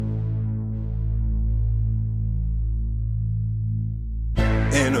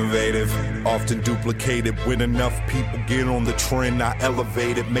innovative, often duplicated. When enough people get on the trend, I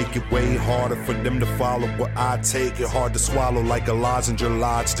elevate it, make it way harder for them to follow what I take. It hard to swallow like a lozenge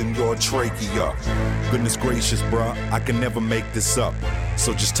lodged in your trachea. Goodness gracious, bruh, I can never make this up.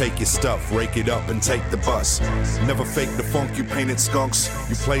 So just take your stuff, rake it up, and take the bus. Never fake the funk, you painted skunks.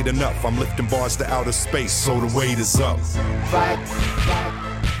 You played enough, I'm lifting bars to outer space, so the weight is up.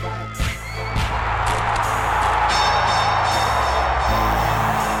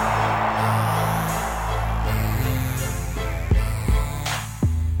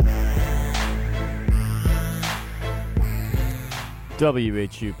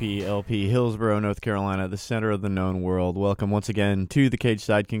 WHUP LP, Hillsborough, North Carolina, the center of the known world. Welcome once again to the Cage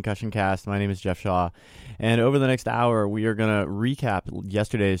Side Concussion Cast. My name is Jeff Shaw, and over the next hour, we are going to recap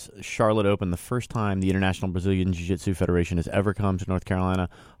yesterday's Charlotte Open, the first time the International Brazilian Jiu-Jitsu Federation has ever come to North Carolina.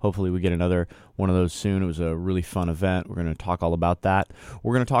 Hopefully we get another one of those soon. It was a really fun event. We're going to talk all about that.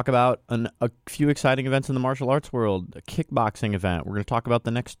 We're going to talk about a few exciting events in the martial arts world, a kickboxing event. We're going to talk about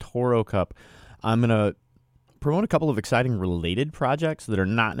the next Toro Cup. I'm going to promote a couple of exciting related projects that are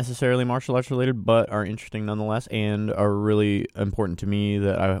not necessarily martial arts related, but are interesting nonetheless and are really important to me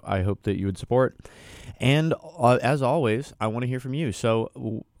that I hope that you would support. And as always, I want to hear from you. So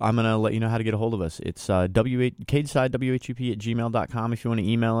I'm going to let you know how to get a hold of us. It's cagesidewhup@gmail.com. If you want to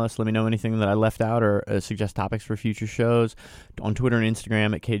email us, let me know anything that I left out or suggest topics for future shows. On Twitter and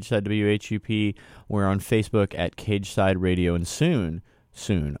Instagram at cagesidewhup. We're on Facebook at Cageside Radio. And soon,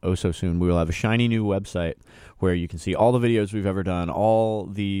 oh so soon, we will have a shiny new website where you can see all the videos we've ever done, all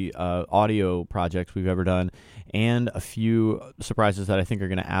the audio projects we've ever done, and a few surprises that I think are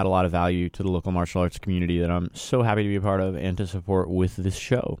going to add a lot of value to the local martial arts community that I'm so happy to be a part of and to support with this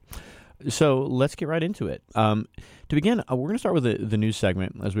show. So let's get right into it. To begin, we're going to start with the news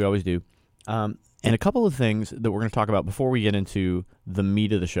segment, as we always do. And a couple of things that we're going to talk about before we get into the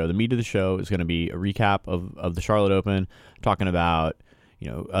meat of the show. The meat of the show is going to be a recap of the Charlotte Open, talking about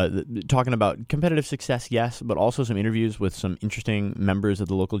competitive success, yes, but also some interviews with some interesting members of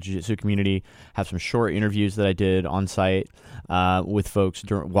the local jiu-jitsu community. Have some short interviews that I did on site with folks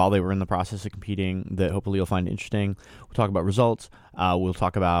while they were in the process of competing that hopefully you'll find interesting. We'll talk about results. We'll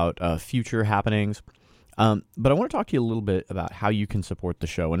talk about future happenings. But I want to talk to you a little bit about how you can support the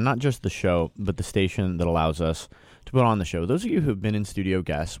show, and not just the show, but the station that allows us to put on the show. Those of you who have been in studio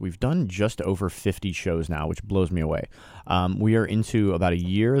guests, we've done just over 50 shows now, which blows me away. We are into about a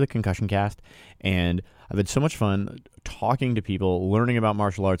year of the Concussion Cast, and I've had so much fun talking to people, learning about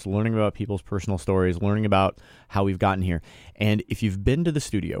martial arts, learning about people's personal stories, learning about how we've gotten here. And if you've been to the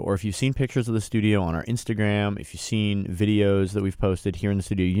studio, or if you've seen pictures of the studio on our Instagram, if you've seen videos that we've posted here in the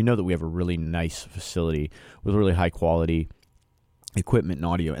studio, you know that we have a really nice facility with really high quality equipment and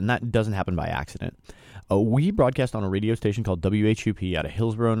audio, and that doesn't happen by accident. We broadcast on a radio station called WHUP out of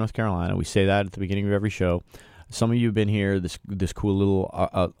Hillsborough, North Carolina. We say that at the beginning of every show. Some of you have been here, this cool little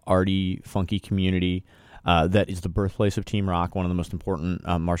arty, funky community that is the birthplace of Team Rock, one of the most important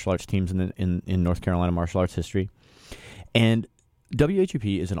martial arts teams in North Carolina martial arts history. And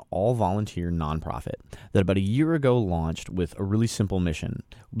WHUP is an all-volunteer nonprofit that about a year ago launched with a really simple mission.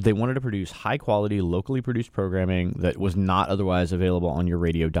 They wanted to produce high-quality, locally produced programming that was not otherwise available on your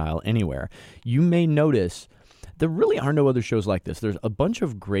radio dial anywhere. You may notice there really are no other shows like this. There's a bunch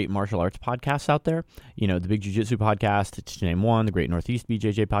of great martial arts podcasts out there. You know, the Big Jiu-Jitsu podcast, to name one, the Great Northeast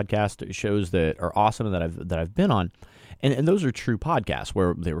BJJ podcast, shows that are awesome and that I've been on. And those are true podcasts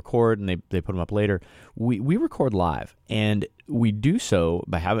where they record and they put them up later. We record live, and we do so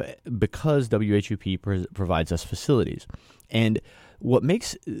because WHUP provides us facilities. And what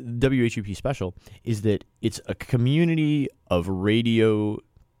makes WHUP special is that it's a community of radio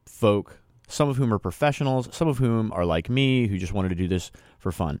folk, some of whom are professionals, some of whom are like me, who just wanted to do this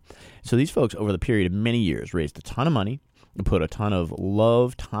for fun. So these folks, over the period of many years, raised a ton of money, put a ton of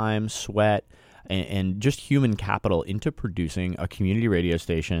love, time, sweat, and just human capital into producing a community radio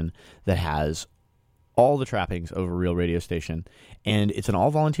station that has all the trappings of a real radio station. And it's an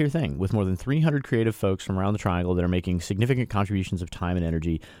all-volunteer thing with more than 300 creative folks from around the Triangle that are making significant contributions of time and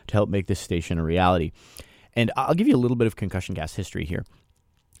energy to help make this station a reality. And I'll give you a little bit of Concussion Cast history here.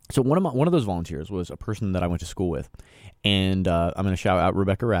 So one of those volunteers was a person that I went to school with, and I'm going to shout out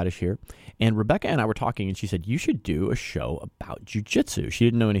Rebecca Radish here. And Rebecca and I were talking, and she said, you should do a show about jiu-jitsu. She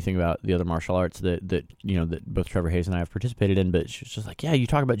didn't know anything about the other martial arts that both Trevor Hayes and I have participated in, but she was just like, yeah, you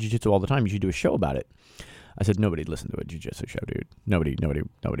talk about jiu-jitsu all the time. You should do a show about it. I said, nobody'd listen to a jiu-jitsu show, dude. Nobody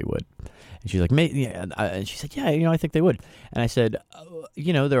would. And she's like, yeah. And she said, yeah, I think they would. And I said,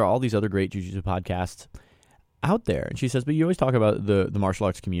 there are all these other great jiu-jitsu podcasts. out there. And she says, but you always talk about the martial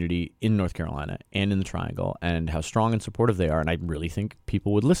arts community in North Carolina and in the Triangle and how strong and supportive they are. And I really think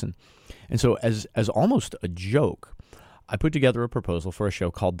people would listen. And so as almost a joke, I put together a proposal for a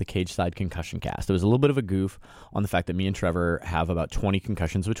show called the Cage Side Concussion Cast. It was a little bit of a goof on the fact that me and Trevor have about 20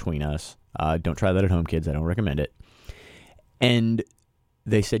 concussions between us. Don't try that at home, kids. I don't recommend it. And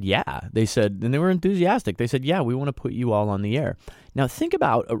they said, yeah. They said, and they were enthusiastic. They said, yeah, we want to put you all on the air. Now, think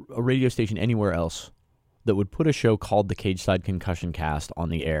about a radio station anywhere else that would put a show called the Cage Side Concussion Cast on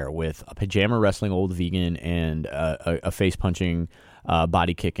the air with a pajama wrestling old vegan and a face-punching,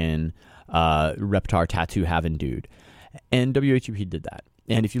 body-kicking, reptar tattoo-having dude. And WHUP did that.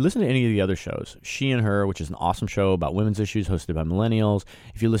 And if you listen to any of the other shows, She and Her, which is an awesome show about women's issues hosted by millennials,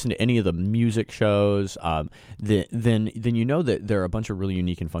 if you listen to any of the music shows, then you know that there are a bunch of really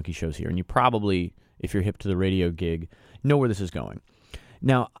unique and funky shows here. And you probably, if you're hip to the radio gig, know where this is going.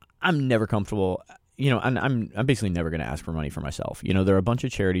 Now, I'm never comfortable. I'm basically never going to ask for money for myself. There are a bunch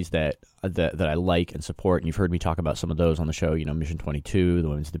of charities that I like and support, and you've heard me talk about some of those on the show. Mission 22, the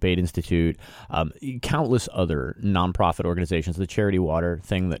Women's Debate Institute, countless other nonprofit organizations. The Charity Water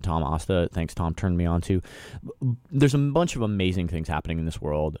thing that Tom Asta, thanks Tom, turned me on to. There's a bunch of amazing things happening in this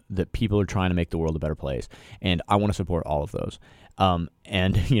world that people are trying to make the world a better place, and I want to support all of those.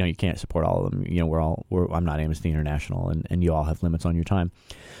 And you can't support all of them. I'm not Amnesty International, and you all have limits on your time.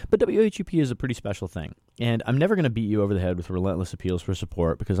 But WHUP is a pretty special thing, and I'm never going to beat you over the head with relentless appeals for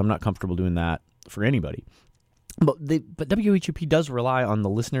support because I'm not comfortable doing that for anybody. But WHUP does rely on the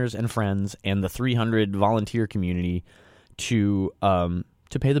listeners and friends and the 300 volunteer community to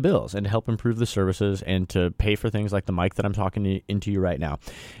pay the bills and to help improve the services and to pay for things like the mic that I'm talking into you right now.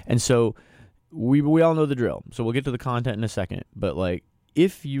 And so we all know the drill. So we'll get to the content in a second. But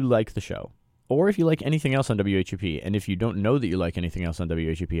if you like the show, or if you like anything else on WHUP, and if you don't know that you like anything else on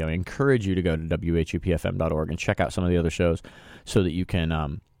WHUP, I encourage you to go to WHUPFM.org and check out some of the other shows so that you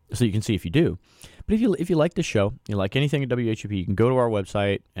can see if you do. But if you like the show, you like anything at WHUP, you can go to our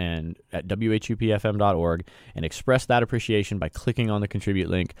website and at WHUPFM.org and express that appreciation by clicking on the contribute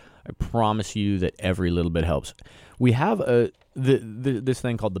link. I promise you that every little bit helps. We have this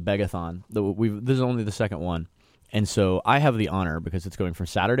thing called the Begathon. This is only the second one. And so I have the honor, because it's going from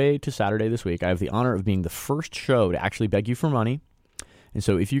Saturday to Saturday this week, I have the honor of being the first show to actually beg you for money. And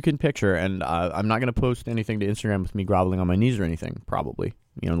so if you can picture, and I'm not going to post anything to Instagram with me groveling on my knees or anything, probably,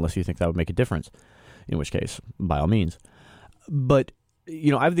 unless you think that would make a difference, in which case, by all means. But,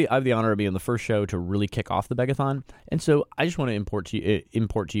 I have the honor of being the first show to really kick off the Begathon. And so I just want to impart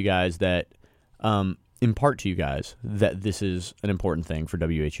to you guys that this is an important thing for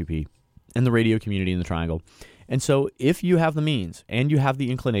WHUP and the radio community in the Triangle. And so if you have the means and you have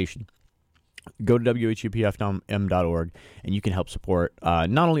the inclination, go to WHUPFM.org and you can help support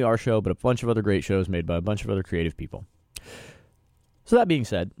not only our show, but a bunch of other great shows made by a bunch of other creative people. So that being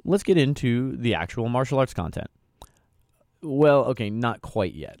said, let's get into the actual martial arts content. Well, okay, not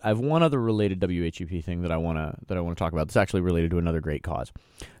quite yet. I have one other related WHUP thing that I want to talk about. That's actually related to another great cause.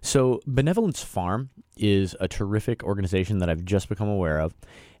 So Benevolence Farm is a terrific organization that I've just become aware of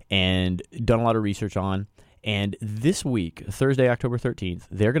and done a lot of research on. And this week, Thursday, October 13th,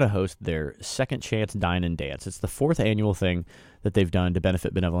 they're going to host their Second Chance Dine and Dance. It's the 4th annual thing that they've done to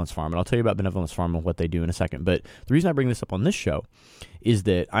benefit Benevolence Farm. And I'll tell you about Benevolence Farm and what they do in a second. But the reason I bring this up on this show is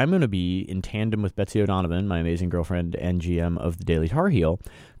that I'm going to be, in tandem with Betsy O'Donovan, my amazing girlfriend and GM of the Daily Tar Heel,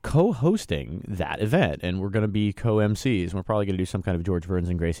 co-hosting that event. And we're going to be co-MCs. We're probably going to do some kind of George Burns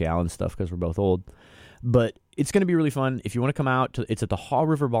and Gracie Allen stuff because we're both old. But it's going to be really fun. If you want to come out, it's at the Haw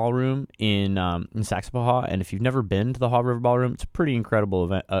River Ballroom in Saxapahaw. And if you've never been to the Haw River Ballroom, it's a pretty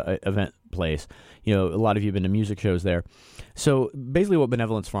incredible event place. A lot of you have been to music shows there. So basically what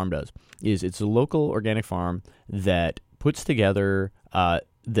Benevolence Farm does is it's a local organic farm that puts together that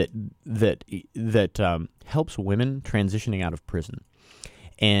helps women transitioning out of prison.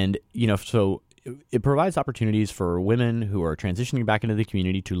 And, so it provides opportunities for women who are transitioning back into the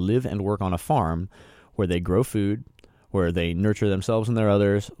community to live and work on a farm where they grow food, where they nurture themselves and their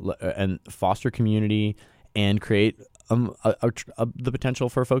others, and foster community, and create the potential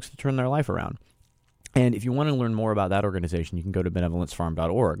for folks to turn their life around. And if you want to learn more about that organization, you can go to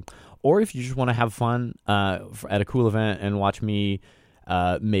benevolencefarm.org. Or if you just want to have fun at a cool event and watch me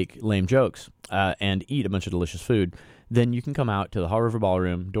make lame jokes and eat a bunch of delicious food, then you can come out to the Haw River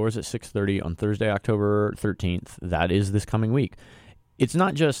Ballroom, doors at 6:30 on Thursday, October 13th. That is this coming week. It's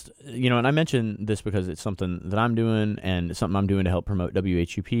not just, and I mention this because it's something that I'm doing and something I'm doing to help promote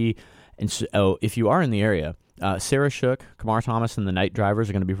WHUP. And so if you are in the area, Sarah Shook, Kamar Thomas, and the Night Drivers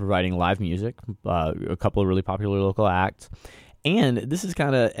are going to be providing live music, a couple of really popular local acts. And this is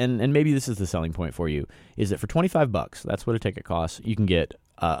kind of, and maybe this is the selling point for you, is that for $25, that's what a ticket costs. You can get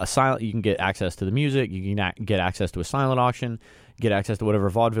you can get access to the music. You can get access to a silent auction, get access to whatever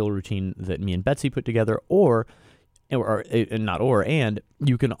vaudeville routine that me and Betsy put together, and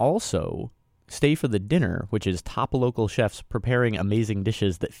you can also stay for the dinner, which is top local chefs preparing amazing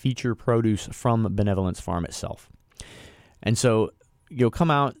dishes that feature produce from Benevolence Farm itself. And so you'll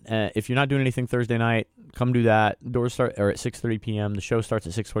come out. If you're not doing anything Thursday night, come do that. Doors start at 6:30 p.m. The show starts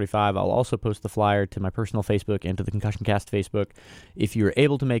at 6:45. I'll also post the flyer to my personal Facebook and to the Concussion Cast Facebook. If you're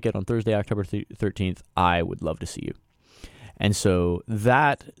able to make it on Thursday, October 13th, I would love to see you. And so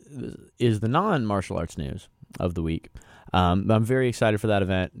that is the non-martial arts news of the week. I'm very excited for that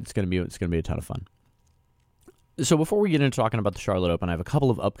event. It's going to be a ton of fun. So before we get into talking about the Charlotte Open, I have a couple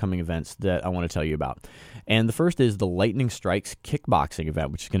of upcoming events that I want to tell you about. And the first is the Lightning Strikes kickboxing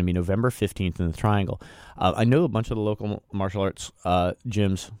event, which is going to be November 15th in the Triangle. I know a bunch of the local martial arts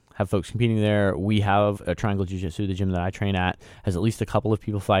gyms have folks competing there. We have a Triangle Jiu-Jitsu, the gym that I train at, has at least a couple of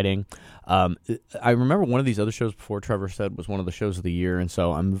people fighting. I remember one of these other shows before, Trevor said, was one of the shows of the year, and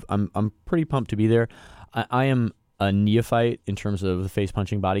so I'm pretty pumped to be there. I am a neophyte in terms of the face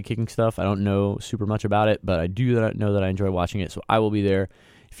punching, body kicking stuff. I don't know super much about it, but I do know that I enjoy watching it, so I will be there.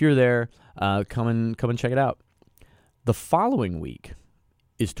 If you're there, come and check it out. The following week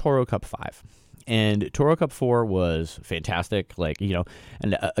is Toro Cup 5, and Toro Cup 4 was fantastic.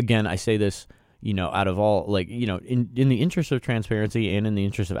 And again, I say this, out of all, in the interest of transparency and in the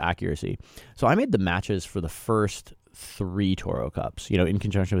interest of accuracy. So I made the matches for the first 3 Toro Cups, in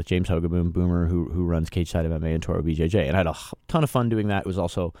conjunction with James Hogaboom Boomer, who runs Cage Side MMA and Toro BJJ, and I had a ton of fun doing that. It was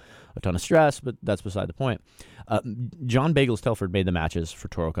also a ton of stress, but that's beside the point. John Bagels Telford made the matches for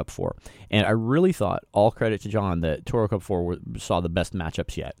Toro Cup 4, and I really thought, all credit to John, that Toro Cup 4 saw the best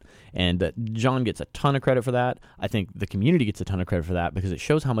matchups yet, and that John gets a ton of credit for that. I think the community gets a ton of credit for that, because it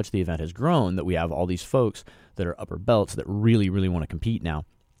shows how much the event has grown, that we have all these folks that are upper belts that really, really want to compete now.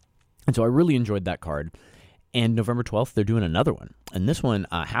 And so I really enjoyed that card. And November 12th, they're doing another one. And this one,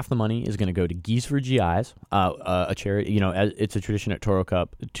 half the money is going to go to Geese for GIs, a charity. It's a tradition at Toro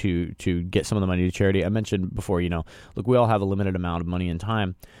Cup to get some of the money to charity. I mentioned before, look, we all have a limited amount of money and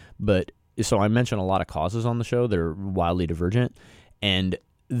time. So I mentioned a lot of causes on the show that are wildly divergent. And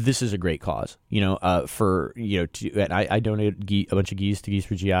this is a great cause, and I donated a bunch of geese to Geese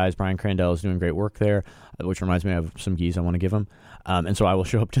for GIs. Brian Crandell is doing great work there, which reminds me of some geese I want to give him. And so I will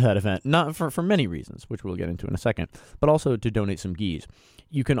show up to that event, not for many reasons, which we'll get into in a second, but also to donate some geese.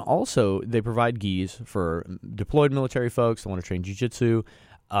 You can also, they provide geese for deployed military folks that want to train jiu-jitsu,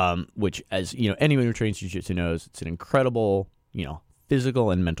 which, as anyone who trains jiu-jitsu knows, it's an incredible,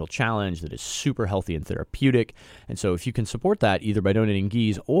 physical and mental challenge that is super healthy and therapeutic. And so if you can support that either by donating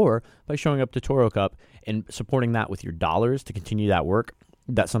geese or by showing up to Toro Cup and supporting that with your dollars to continue that work,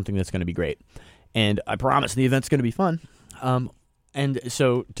 that's something that's going to be great. And I promise the event's going to be fun. And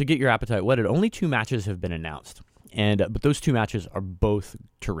so to get your appetite whetted, only 2 matches have been announced. But those 2 matches are both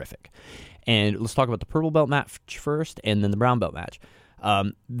terrific. And let's talk about the purple belt match first and then the brown belt match.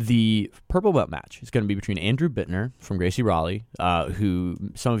 The purple belt match is going to be between Andrew Bittner from Gracie Raleigh, who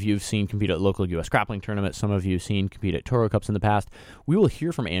some of you have seen compete at local U.S. grappling tournaments. Some of you have seen compete at Toro Cups in the past. We will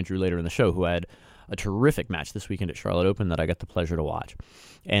hear from Andrew later in the show, who had a terrific match this weekend at Charlotte Open that I got the pleasure to watch.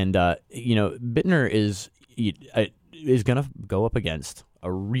 And, Bittner is going to go up against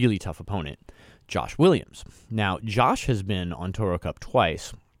a really tough opponent, Josh Williams. Now, Josh has been on Toro Cup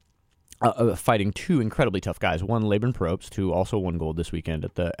twice, fighting 2 incredibly tough guys. One, Laban Probst, who also won gold this weekend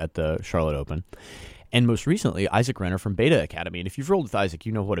at the Charlotte Open, and most recently Isaac Renner from Beta Academy. And if you've rolled with Isaac,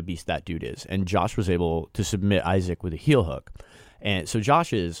 you know what a beast that dude is. And Josh was able to submit Isaac with a heel hook. And so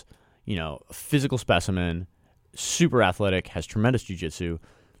Josh is, a physical specimen, super athletic, has tremendous jiu-jitsu.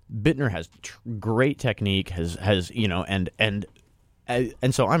 Bittner has great technique, has and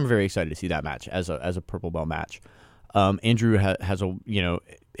so I'm very excited to see that match as a purple belt match. Andrew has a,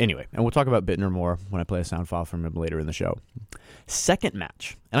 anyway, and we'll talk about Bittner more when I play a sound file from him later in the show. Second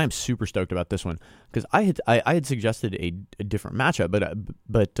match, and I'm super stoked about this one because I had suggested a different matchup,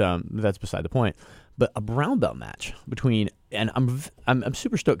 but that's beside the point. But a brown belt match between, and I'm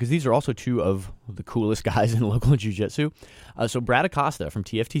super stoked because these are also 2 of the coolest guys in local jiu-jitsu. So Brad Acosta from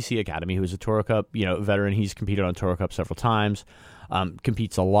TFTC Academy, who is a Toro Cup veteran. He's competed on Toro Cup several times,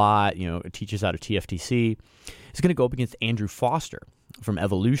 competes a lot, teaches out of TFTC. He's going to go up against Andrew Foster from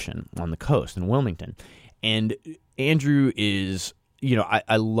Evolution on the coast in Wilmington. And Andrew is,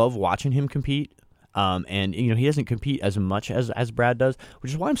 I love watching him compete. And he doesn't compete as much as Brad does,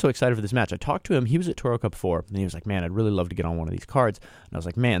 which is why I'm so excited for this match. I talked to him. He was at Toro Cup 4, and he was like, man, I'd really love to get on one of these cards. And I was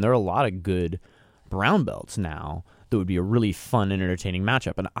like, man, there are a lot of good brown belts now that would be a really fun and entertaining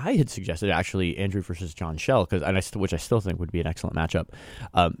matchup. And I had suggested actually Andrew versus John Shell, which I still think would be an excellent matchup.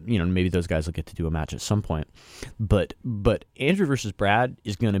 Maybe those guys will get to do a match at some point. But Andrew versus Brad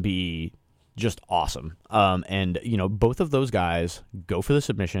is going to be just awesome. And both of those guys go for the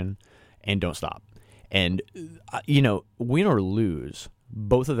submission and don't stop. And win or lose,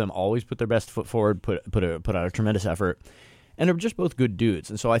 both of them always put their best foot forward, put out a tremendous effort. And they're just both good dudes.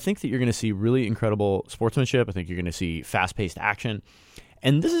 And so I think that you're going to see really incredible sportsmanship. I think you're going to see fast-paced action.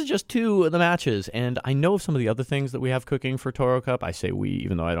 And this is just two of the matches. And I know of some of the other things that we have cooking for Toro Cup. I say we,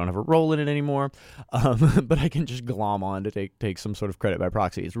 even though I don't have a role in it anymore. But I can just glom on to take some sort of credit by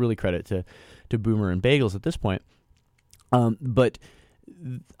proxy. It's really credit to Boomer and Bagels at this point. But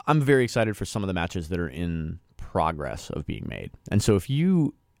I'm very excited for some of the matches that are in progress of being made. And so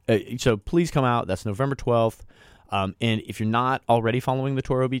so please come out. That's November 12th. And if you're not already following the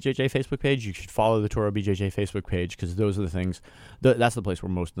Toro BJJ Facebook page, you should follow the Toro BJJ Facebook page, because those are the things, that's the place where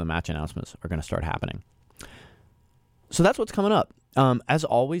most of the match announcements are going to start happening. So that's what's coming up. As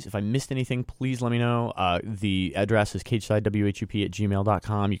always, if I missed anything, please let me know. The address is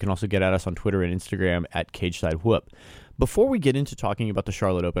cagesidewhup@gmail.com. You can also get at us on Twitter and Instagram at cagesidewhup. Before we get into talking about the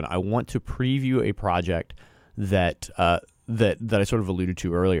Charlotte Open, I want to preview a project that I sort of alluded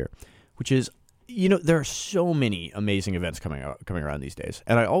to earlier, which is, there are so many amazing events coming around these days,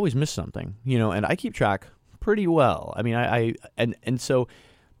 and I always miss something, and I keep track pretty well. I mean,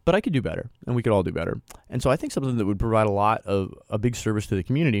 but I could do better, and we could all do better. And so I think something that would provide a big service to the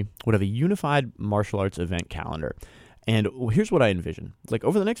community would have a unified martial arts event calendar. And here's what I envision. Like,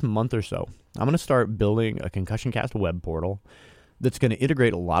 over the next month or so, I'm going to start building a Concussion Cast web portal that's going to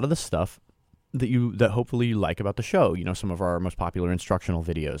integrate a lot of the stuff that hopefully you like about the show. Some of our most popular instructional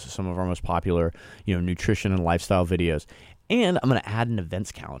videos, some of our most popular, nutrition and lifestyle videos. And I'm going to add an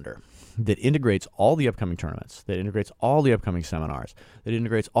events calendar that integrates all the upcoming tournaments, that integrates all the upcoming seminars, that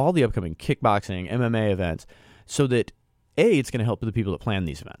integrates all the upcoming kickboxing, MMA events, so that, it's going to help the people that plan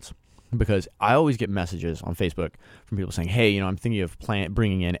these events. Because I always get messages on Facebook from people saying, hey, I'm thinking of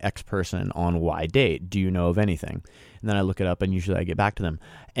bringing in X person on Y date. Do you know of anything? And then I look it up, and usually I get back to them.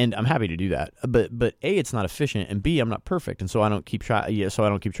 And I'm happy to do that. But A, it's not efficient, and B, I'm not perfect. And so I don't keep track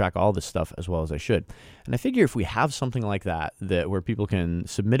of all this stuff as well as I should. And I figure if we have something like that where people can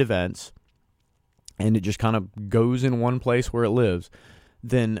submit events and it just kind of goes in one place where it lives,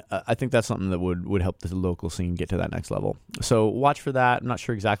 then I think that's something that would help the local scene get to that next level. So watch for that. I'm not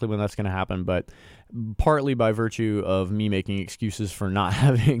sure exactly when that's going to happen, but partly by virtue of me making excuses for not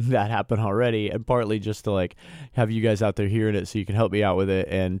having that happen already, and partly just to have you guys out there hearing it so you can help me out with it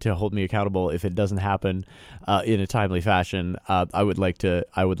and to hold me accountable if it doesn't happen in a timely fashion. I would like to.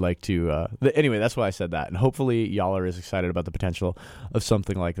 Anyway, that's why I said that, and hopefully y'all are as excited about the potential of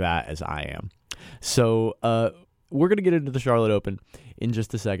something like that as I am. So we're going to get into the Charlotte Open in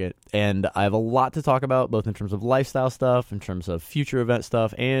just a second, and I have a lot to talk about, both in terms of lifestyle stuff, in terms of future event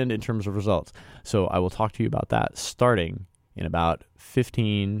stuff, and in terms of results. So I will talk to you about that starting in about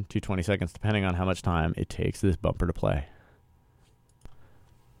 15 to 20 seconds, depending on how much time it takes this bumper to play.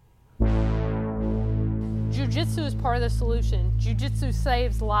 Jiu-jitsu is part of the solution. Jiu-jitsu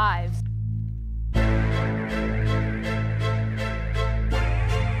saves lives.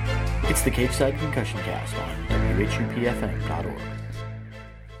 It's the Cageside Concussion Cast on WHUPFM.org.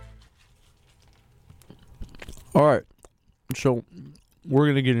 All right, so we're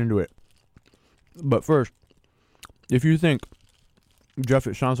going to get into it. But first, if you think, Jeff,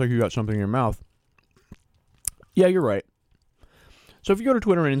 it sounds like you got something in your mouth, yeah, you're right. So if you go to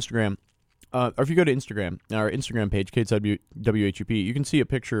Twitter and Instagram, or if you go to Instagram, our Instagram page, Cageside WHUP, you can see a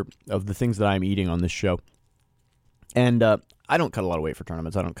picture of the things that I'm eating on this show. And I don't cut a lot of weight for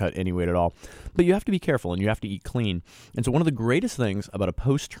tournaments. I don't cut any weight at all. But you have to be careful, and you have to eat clean. And so one of the greatest things about a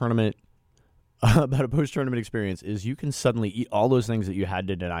post-tournament experience is you can suddenly eat all those things that you had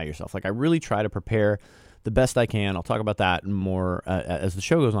to deny yourself. Like, I really try to prepare the best I can. I'll talk about that more as the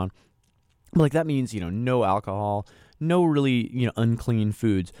show goes on. But that means, no alcohol, no really, unclean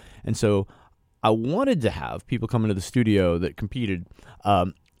foods. And so I wanted to have people come into the studio that competed,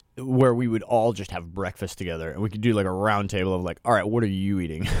 where we would all just have breakfast together, and we could do a round table of all right, what are you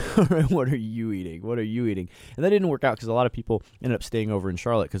eating? All right, what are you eating? What are you eating? And that didn't work out because a lot of people ended up staying over in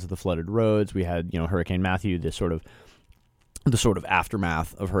Charlotte because of the flooded roads. We had, Hurricane Matthew, the sort of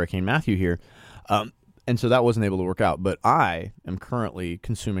aftermath of Hurricane Matthew here. And so that wasn't able to work out. But I am currently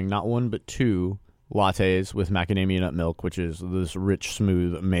consuming not one but two lattes with macadamia nut milk, which is this rich,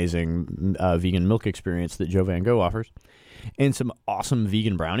 smooth, amazing vegan milk experience that Joe Van Gogh offers, and some awesome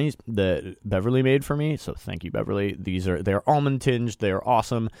vegan brownies that Beverly made for me. So thank you, Beverly. They're almond tinged. They are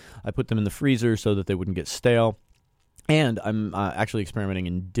awesome. I put them in the freezer so that they wouldn't get stale. And I'm actually experimenting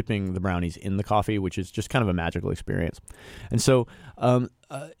in dipping the brownies in the coffee, which is just kind of a magical experience. And so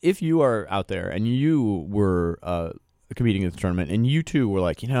if you are out there and you were competing in the tournament and you too were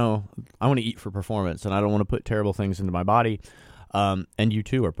like, I want to eat for performance and I don't want to put terrible things into my body, and you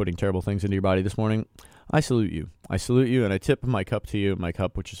too are putting terrible things into your body this morning, I salute you. I salute you, and I tip my cup to you, my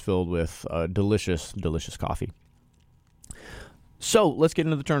cup which is filled with delicious, delicious coffee. So let's get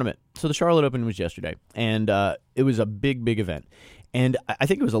into the tournament. So the Charlotte Open was yesterday, and it was a big, big event. And I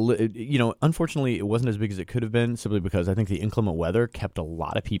think it was unfortunately, it wasn't as big as it could have been, simply because I think the inclement weather kept a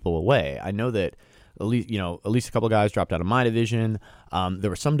lot of people away. I know that at least a couple of guys dropped out of my division. There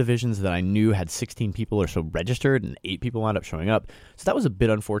were some divisions that I knew had 16 people or so registered, and 8 people wound up showing up. So that was a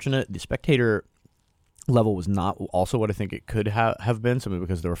bit unfortunate. The spectator level was not also what I think it could have been, simply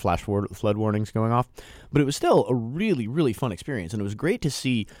because there were flash flood warnings going off. But it was still a really, really fun experience, and it was great to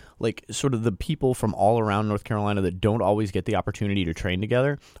see sort of the people from all around North Carolina that don't always get the opportunity to train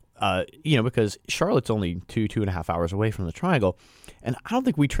together. Because Charlotte's only 2.5 hours away from the Triangle, and I don't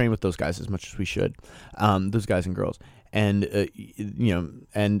think we train with those guys as much as we should, those guys and girls. And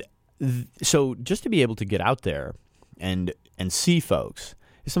so just to be able to get out there and see folks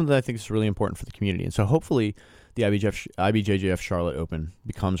is something that I think is really important for the community. And so hopefully the IBJJF Charlotte Open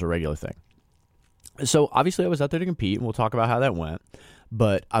becomes a regular thing. So obviously I was out there to compete, and we'll talk about how that went.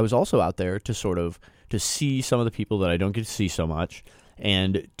 But I was also out there to see some of the people that I don't get to see so much,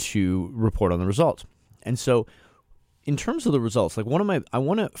 and to report on the results. And so in terms of the results, I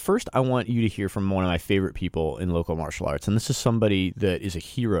want you to hear from one of my favorite people in local martial arts. And this is somebody that is a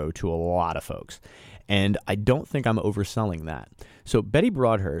hero to a lot of folks. And I don't think I'm overselling that. So Betty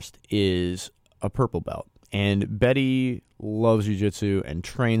Broadhurst is a purple belt, and Betty loves jiu-jitsu and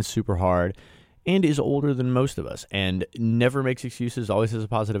trains super hard and is older than most of us and never makes excuses, always has a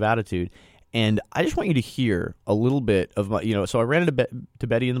positive attitude. And I just want you to hear a little bit of my, so I ran to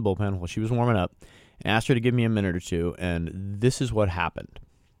Betty in the bullpen while she was warming up and asked her to give me a minute or two, and this is what happened.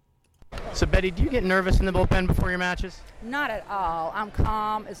 So, Betty, do you get nervous in the bullpen before your matches? Not at all. I'm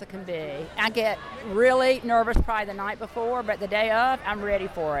calm as I can be. I get really nervous probably the night before, but the day of, I'm ready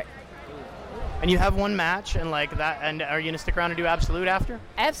for it. And you have one match and that, and are you going to stick around and do Absolute after?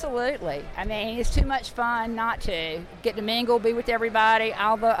 Absolutely. I mean, it's too much fun not to. Get to mingle, be with everybody,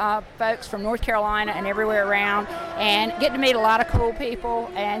 all the folks from North Carolina and everywhere around, and get to meet a lot of cool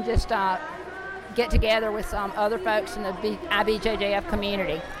people and just get together with some other folks in the IBJJF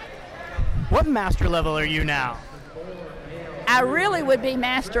community. What master level are you now? I really would be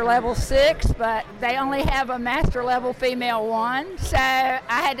master level 6, but they only have a master level female 1, so I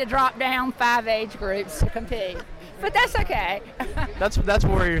had to drop down 5 age groups to compete. But that's okay. That's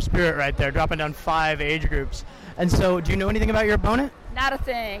warrior spirit right there, dropping down 5 age groups. And so, do you know anything about your opponent? Not a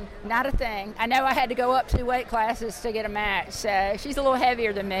thing. I know I had to go up 2 weight classes to get a match, so she's a little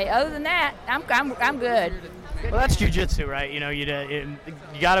heavier than me. Other than that, I'm good. Well, that's jiu-jitsu, right? You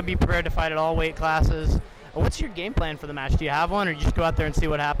got to be prepared to fight at all weight classes. What's your game plan for the match? Do you have one, or you just go out there and see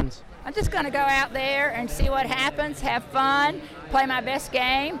what happens? I'm just going to go out there and see what happens, have fun, play my best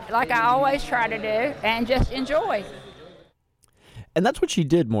game like I always try to do, and just enjoy. And that's what she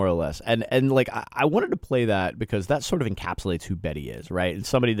did, more or less. And I wanted to play that because that sort of encapsulates who Betty is, right? It's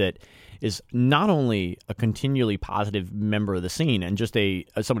somebody that is not only a continually positive member of the scene and just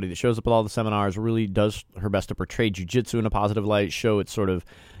somebody that shows up at all the seminars, really does her best to portray jiu-jitsu in a positive light, show it sort of,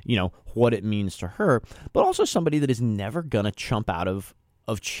 what it means to her, but also somebody that is never going to chump out of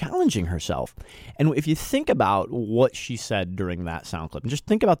challenging herself. And if you think about what she said during that sound clip, and just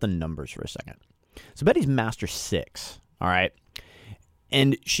think about the numbers for a second. So Betty's Master 6, all right?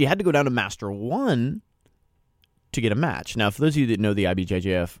 And she had to go down to Master 1 to get a match. Now, for those of you that know the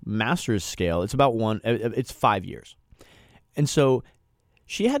IBJJF Masters scale, it's 5 years. And so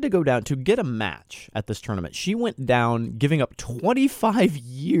she had to go down to get a match at this tournament. She went down giving up 25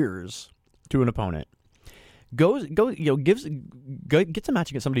 years to an opponent. Gets a match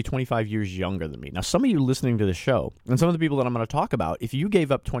against somebody 25 years younger than me. Now, some of you listening to the show, and some of the people that I'm going to talk about, if you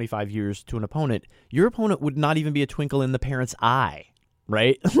gave up 25 years to an opponent, your opponent would not even be a twinkle in the parent's eye.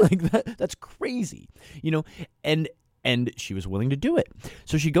 Right? That's crazy, and she was willing to do it.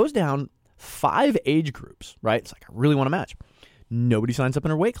 So she goes down 5 age groups, right? It's like, I really want a match. Nobody signs up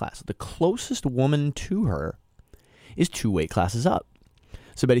in her weight class. The closest woman to her is 2 weight classes up.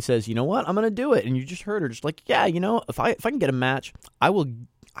 So Betty says, you know what? I'm going to do it. And you just heard her just like, yeah, if I can get a match, I will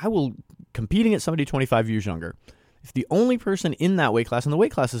compete against somebody 25 years younger. If the only person in that weight class, and the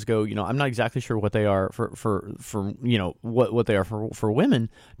weight classes go, I'm not exactly sure what they are for what they are for women,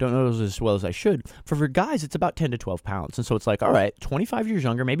 don't know those as well as I should. For guys, it's about 10 to 12 pounds. And so it's like, all right, 25 years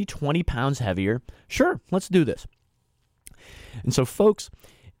younger, maybe 20 pounds heavier. Sure, let's do this. And so, folks,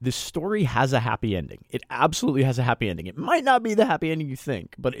 this story has a happy ending. It absolutely has a happy ending. It might not be the happy ending you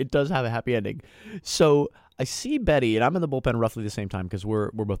think, but it does have a happy ending. So I see Betty, and I'm in the bullpen roughly the same time because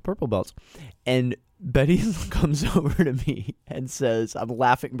we're both purple belts, and Betty comes over to me and says, I'm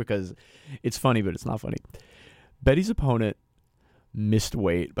laughing because it's funny, but it's not funny. Betty's opponent missed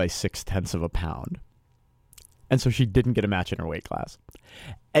weight by 0.6 of a pound. And so she didn't get a match in her weight class.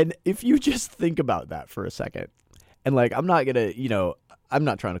 And if you just think about that for a second, and like, I'm not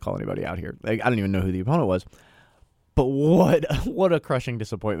trying to call anybody out here. Like, I don't even know who the opponent was. But what a crushing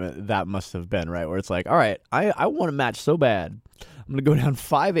disappointment that must have been, right? Where it's like, all right, I want a match so bad. I'm going to go down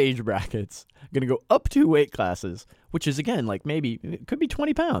 5 age brackets. I'm going to go up 2 weight classes, which is, again, like maybe, it could be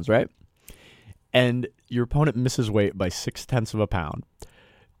 20 pounds, right? And your opponent misses weight by 0.6 of a pound.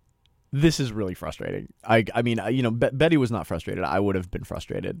 This is really frustrating. I mean, Betty was not frustrated. I would have been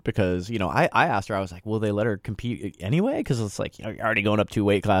frustrated because, I asked her, I was like, will they let her compete anyway? Because it's like, you're already going up 2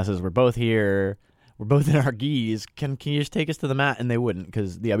 weight classes. We're both here. We're both in our gis. Can you just take us to the mat? And they wouldn't,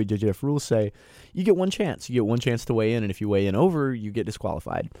 because the IBJJF rules say you get one chance. You get one chance to weigh in, and if you weigh in over, you get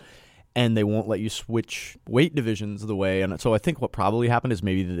disqualified. And they won't let you switch weight divisions the way. And so I think what probably happened is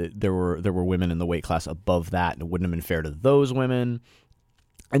maybe there were women in the weight class above that, and it wouldn't have been fair to those women.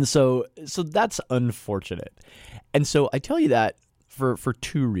 And so that's unfortunate. And so I tell you that for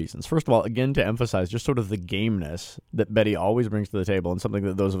 2 reasons. First of all, again, to emphasize just sort of the gameness that Betty always brings to the table, and something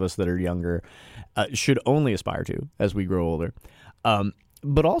that those of us that are younger should only aspire to as we grow older.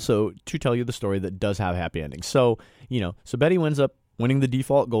 But also to tell you the story that does have a happy ending. So Betty ends up winning the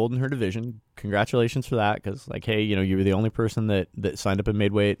default gold in her division. Congratulations for that, because hey, you were the only person that signed up and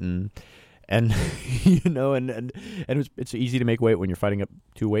made weight, and it's easy to make weight when you're fighting up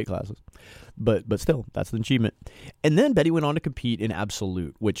 2 weight classes. But still, that's an achievement. And then Betty went on to compete in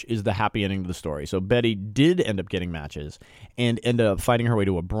Absolute, which is the happy ending to the story. So Betty did end up getting matches and ended up fighting her way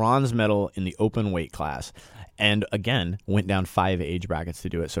to a bronze medal in the open weight class. And again, went down 5 age brackets to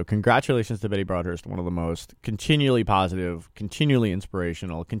do it. So congratulations to Betty Broadhurst, one of the most continually positive, continually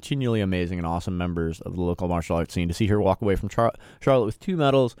inspirational, continually amazing and awesome members of the local martial arts scene. To see her walk away from Charlotte with 2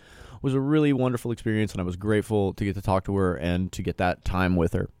 medals was a really wonderful experience, and I was grateful to get to talk to her and to get that time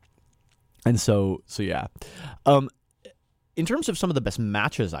with her. And so yeah. In terms of some of the best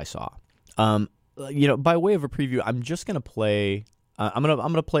matches I saw, by way of a preview, I'm just going to play I'm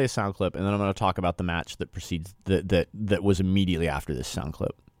gonna play a sound clip, and then I'm gonna talk about the match that precedes that was immediately after this sound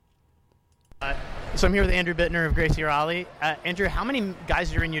clip. So I'm here with Andrew Bittner of Gracie Raleigh. Andrew, how many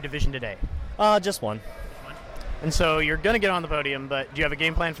guys are in your division today? Just one. And so you're gonna get on the podium, but do you have a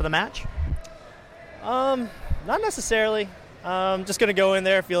game plan for the match? Not necessarily. Just gonna go in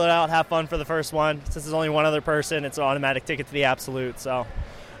there, feel it out, have fun for the first one. Since there's only one other person, it's an automatic ticket to the Absolute. So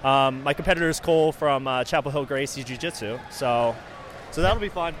my competitor is Cole from Chapel Hill Gracie Jiu-Jitsu. So that'll be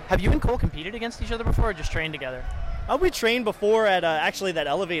fun. Have you and Cole competed against each other before, or just trained together? We trained before at actually that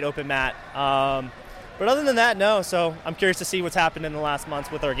Elevate Open mat. But other than that, no. So I'm curious to see what's happened in the last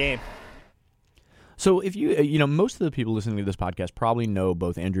months with our game. So if you, most of the people listening to this podcast probably know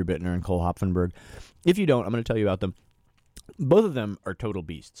both Andrew Bittner and Cole Hopfenberg. If you don't, I'm going to tell you about them. Both of them are total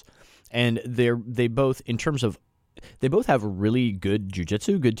beasts. And they both, in terms of, they both have really good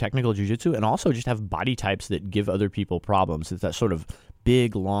jiu-jitsu, good technical jiu-jitsu, and also just have body types that give other people problems. It's that sort of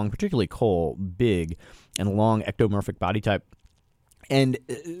big, long, particularly Cole, big and long ectomorphic body type. And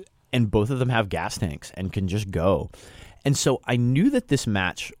both of them have gas tanks and can just go. And so I knew that this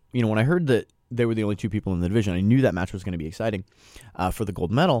match, when I heard that they were the only 2 people in the division, I knew that match was going to be exciting for the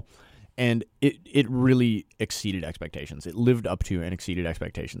gold medal. And it really exceeded expectations. It lived up to and exceeded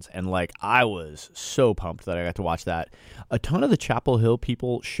expectations. And I was so pumped that I got to watch that. A ton of the Chapel Hill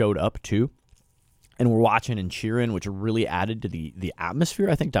people showed up too, and were watching and cheering, which really added to the atmosphere.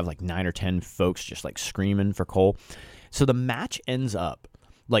 I think to have 9 or 10 folks just screaming for Cole. So the match ends up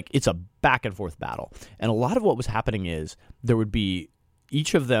it's a back and forth battle. And a lot of what was happening is there would be,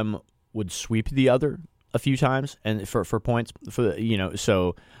 each of them would sweep the other a few times and for points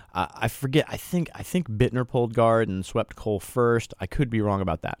so I forget. I think Bittner pulled guard and swept Cole first. I could be wrong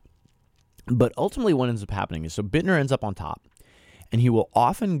about that, but ultimately what ends up happening is Bittner ends up on top, and he will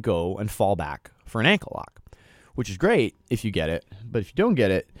often go and fall back for an ankle lock, which is great if you get it. But if you don't get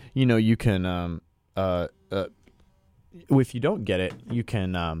it, you can if you don't get it, you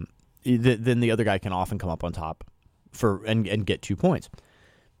can then the other guy can often come up on top and get 2 points.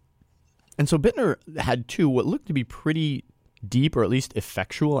 And so Bittner had 2 what looked to be pretty deep, or at least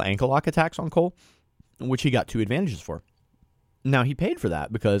effectual, ankle lock attacks on Cole, which he got 2 advantages for. Now, he paid for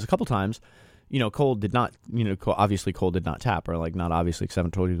that because a couple times, Cole did not, obviously Cole did not tap, or like not obviously, because I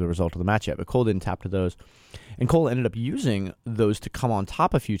haven't told you the result of the match yet, but Cole didn't tap to those. And Cole ended up using those to come on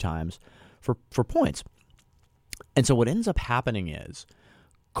top a few times for points. And so what ends up happening is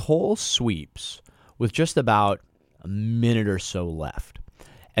Cole sweeps with just about a minute or so left.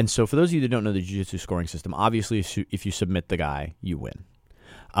 And so for those of you that don't know the Jiu-Jitsu scoring system, obviously if you submit the guy, you win.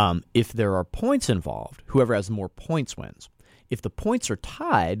 If there are points involved, whoever has more points wins. If the points are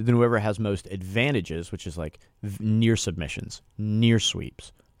tied, then whoever has most advantages, which is like near submissions, near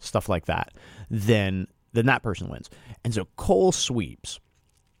sweeps, stuff like that, then that person wins. And so Cole sweeps,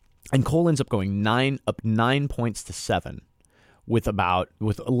 and Cole ends up going 9 points to 7 with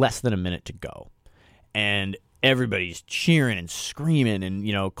less than a minute to go. And everybody's cheering and screaming,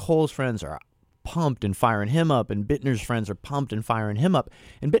 and Cole's friends are pumped and firing him up, and Bittner's friends are pumped and firing him up.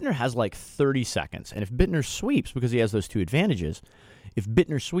 And Bittner has like 30 seconds. And if Bittner sweeps, because he has those two advantages, if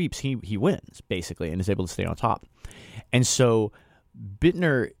Bittner sweeps, he wins, basically, and is able to stay on top. And so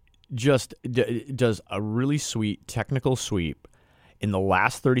Bittner just does a really sweet technical sweep in the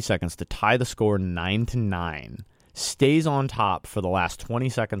last 30 seconds to tie the score 9-9, stays on top for the last 20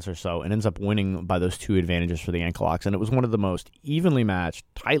 seconds or so, and ends up winning by those two advantages for the ankle locks. And it was one of the most evenly matched,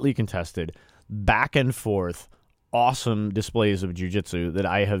 tightly contested, back and forth, awesome displays of jiu-jitsu that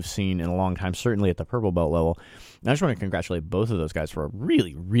I have seen in a long time, certainly at the purple belt level. And I just want to congratulate both of those guys for a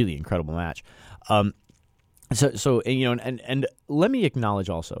really, really incredible match. So let me acknowledge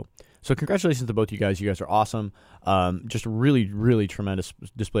also. So congratulations to both you guys. You guys are awesome. Just a really, really tremendous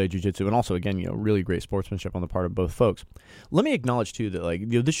display of jiu-jitsu, and also, again, really great sportsmanship on the part of both folks. Let me acknowledge too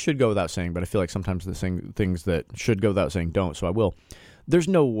that this should go without saying, but I feel like sometimes the things that should go without saying don't. So I will. There's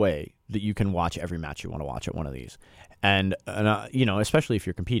no way that you can watch every match you want to watch at one of these, and especially if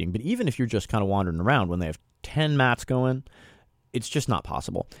you're competing. But even if you're just kind of wandering around when they have 10 mats going, it's just not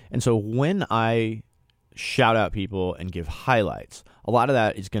possible. And so when I shout out people and give highlights, a lot of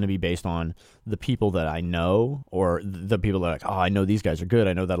that is going to be based on the people that I know, or the people that are like, oh, I know these guys are good,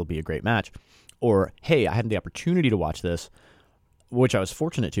 I know that'll be a great match, or hey, I had the opportunity to watch this, which I was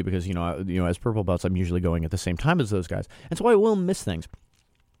fortunate to, because as purple belts I'm usually going at the same time as those guys, and so I will miss things.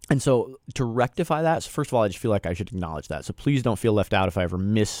 And so to rectify that, first of all, I just feel like I should acknowledge that. So please don't feel left out if I ever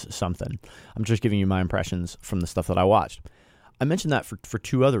miss something. I'm just giving you my impressions from the stuff that I watched. I mentioned that for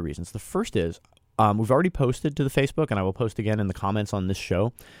two other reasons. The first is, we've already posted to the Facebook, and I will post again in the comments on this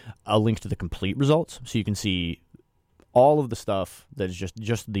show, a link to the complete results, so you can see all of the stuff that is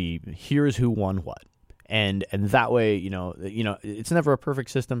just the here's who won what. And that way, it's never a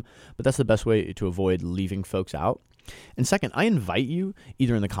perfect system, but that's the best way to avoid leaving folks out. And second, I invite you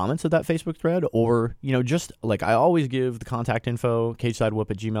either in the comments of that Facebook thread, or, just like I always give the contact info,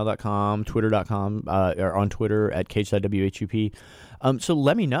 cagesidewhoop@gmail.com, twitter.com, or on Twitter at cagesidewhup. So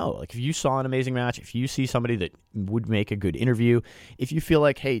let me know, like, if you saw an amazing match, if you see somebody that would make a good interview, if you feel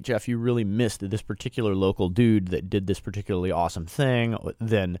like, hey, Jeff, you really missed this particular local dude that did this particularly awesome thing,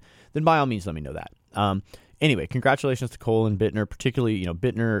 then by all means let me know that. Anyway, congratulations to Cole and Bittner. Particularly,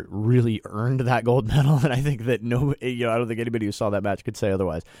 Bittner really earned that gold medal, and I think that I don't think anybody who saw that match could say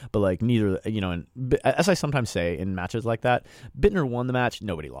otherwise. But like neither, and as I sometimes say in matches like that, Bittner won the match,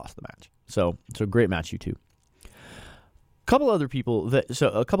 nobody lost the match. So great match, you two. A couple of other people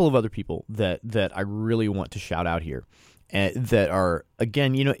that I really want to shout out here, that are,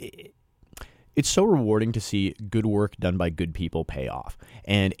 again, it's so rewarding to see good work done by good people pay off.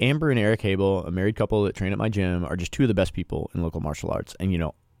 And Amber and Eric Hable, a married couple that train at my gym, are just two of the best people in local martial arts. And,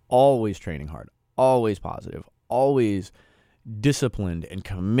 always training hard, always positive, always disciplined and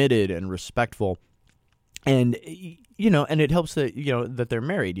committed and respectful. And, and it helps that, that they're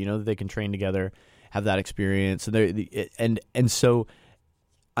married, that they can train together, have that experience. And so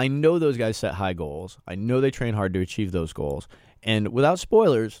I know those guys set high goals. I know they train hard to achieve those goals. And without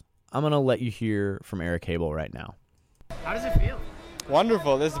spoilers, I'm going to let you hear from Eric Hable right now. How does it feel?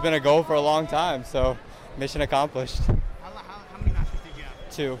 Wonderful. This has been a goal for a long time, so mission accomplished. How many matches did you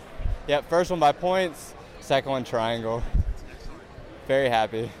have? 2. Yep, first one by points, second one triangle. Excellent. Very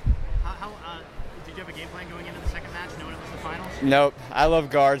happy. Did you have a game plan going into the second match, knowing it was the finals? Nope. I love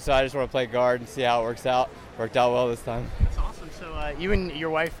guard, so I just want to play guard and see how it works out. Worked out well this time. That's awesome. So you and your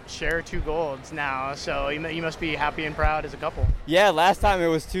wife share 2 golds now, so you must be happy and proud as a couple. Yeah, last time it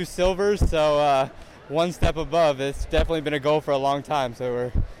was 2 silvers, so one step above. It's definitely been a goal for a long time, so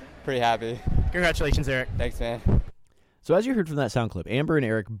we're pretty happy. Congratulations, Eric. Thanks, man. So as you heard from that sound clip, Amber and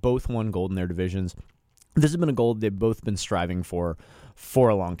Eric both won gold in their divisions. this has been a goal they've both been striving for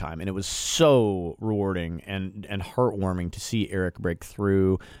a long time, and it was so rewarding and heartwarming to see Eric break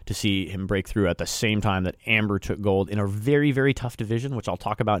through, to see him break through at the same time that Amber took gold in a very, very tough division, which I'll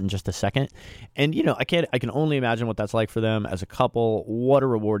talk about in just a second. And I can only imagine what that's like for them as a couple. What a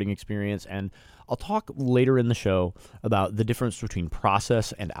rewarding experience. And I'll talk later in the show about the difference between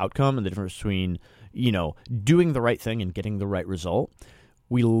process and outcome, and the difference between doing the right thing and getting the right result.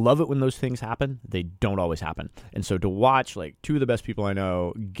 We love it when those things happen. They don't always happen. And so to watch two of the best people I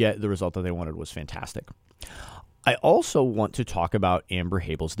know get the result that they wanted was fantastic. I also want to talk about Amber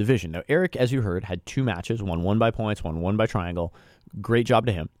Habel's division. Now, Eric, as you heard, had 2 matches, one won by points, one won by triangle. Great job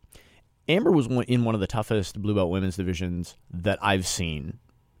to him. Amber was in one of the toughest blue belt women's divisions that I've seen.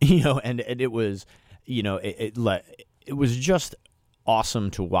 And it was, it was just awesome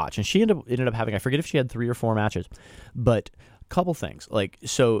to watch. And she ended up having, I forget if she had 3 or 4 matches, but couple things.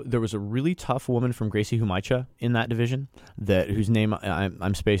 So there was a really tough woman from Gracie Humaicha in that division whose name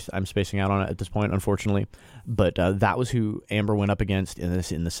I'm spacing out on it at this point, unfortunately, but that was who Amber went up against in the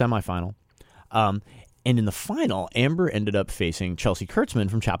semifinal. And in the final, Amber ended up facing Chelsea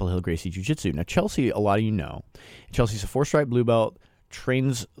Kurtzman from Chapel Hill Gracie Jiu-Jitsu. Now, Chelsea, a lot of you know, Chelsea's a 4-stripe blue belt,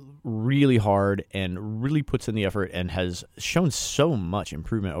 trains really hard and really puts in the effort, and has shown so much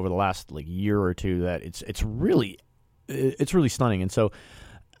improvement over the last year or two that it's really stunning. And so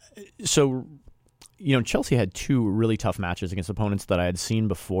Chelsea had 2 really tough matches against opponents that I had seen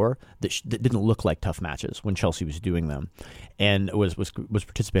before that didn't look like tough matches when Chelsea was doing them, and was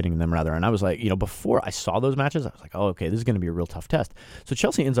participating in them rather. And I was like, before I saw those matches, I was like, oh, okay, this is going to be a real tough test. So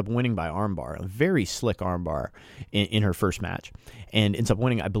Chelsea ends up winning by armbar, a very slick armbar in her first match, and ends up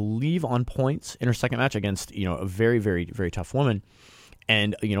winning, I believe, on points in her second match against a very, very, very tough woman.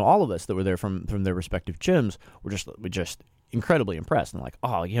 And all of us that were there from their respective gyms were just incredibly impressed, and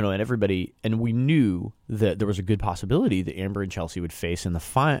and everybody, and we knew that there was a good possibility that Amber and Chelsea would face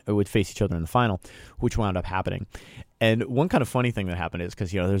face each other in the final, which wound up happening. And one kind of funny thing that happened is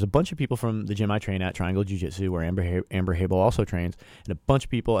because there's a bunch of people from the gym I train at, Triangle Jiu-Jitsu, where Amber Habel also trains, and a bunch of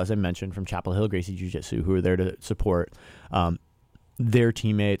people, as I mentioned, from Chapel Hill Gracie Jiu-Jitsu who are there to support their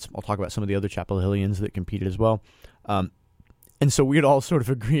teammates. I'll talk about some of the other Chapel Hillians that competed as well. And so we had all sort of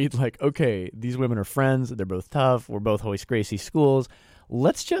agreed, okay, these women are friends. They're both tough. We're both Hoist Gracie schools.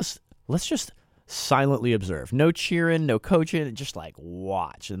 Let's just silently observe. No cheering, no coaching, just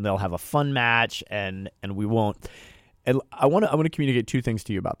watch. And they'll have a fun match, and we won't. And I want to communicate 2 things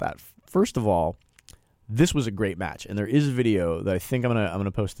to you about that. First of all, this was a great match, and there is a video that I think I'm gonna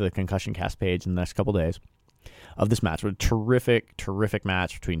post to the Concussion Cast page in the next couple days of this match. A terrific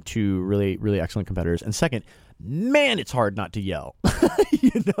match between 2 really, really excellent competitors. And second, man, it's hard not to yell,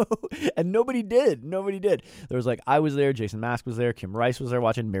 and nobody did. There was I was there, Jason Mask was there, Kim Rice was there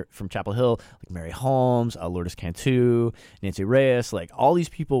watching from Chapel Hill, Mary Holmes, Lourdes Cantu, Nancy Reyes, all these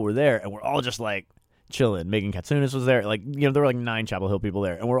people were there, and we're all just chilling. Megan Katsunis was there, there were 9 Chapel Hill people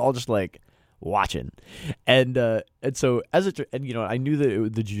there, and we're all just watching. And so I knew that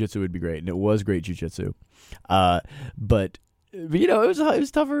the jiu-jitsu would be great, and it was great jiu-jitsu. But it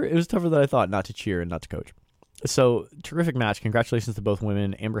was tougher than I thought not to cheer and not to coach. So, terrific match. Congratulations to both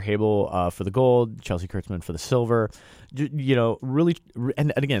women. Amber Habel for the gold, Chelsea Kurtzman for the silver. Really,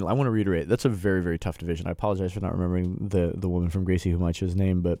 and again, I want to reiterate, that's a very, very tough division. I apologize for not remembering the woman from Gracie Humaicha's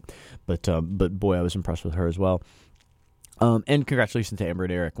name, but boy, I was impressed with her as well. And congratulations to Amber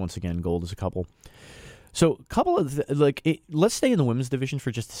and Eric, once again, gold as a couple. So, a couple of let's stay in the women's division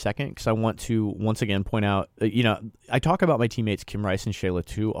for just a second, because I want to once again point out, I talk about my teammates Kim Rice and Shayla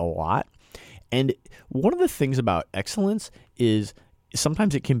too a lot. And one of the things about excellence is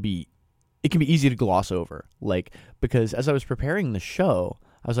sometimes it can be easy to gloss over. Because as I was preparing the show,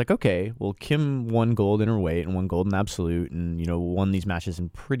 I was like, okay, well, Kim won gold in her weight and won gold in absolute, and won these matches in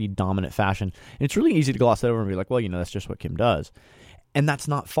pretty dominant fashion. And it's really easy to gloss that over and be like, well, that's just what Kim does. And that's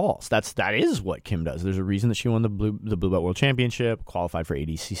not false. That is what Kim does. There's a reason that she won the Blue Belt World Championship, qualified for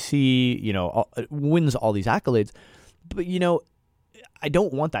ADCC, wins all these accolades. But I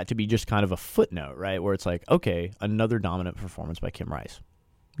don't want that to be just kind of a footnote, right? Where it's okay, another dominant performance by Kim Rice.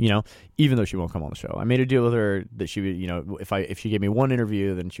 Even though she won't come on the show. I made a deal with her that she would, if she gave me one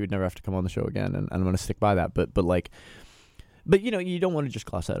interview, then she would never have to come on the show again, and I'm going to stick by that. But you don't want to just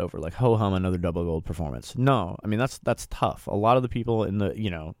gloss that over, ho hum, another double gold performance. No, I mean that's tough. A lot of the people in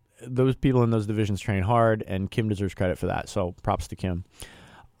the those people in those divisions train hard, and Kim deserves credit for that. So props to Kim.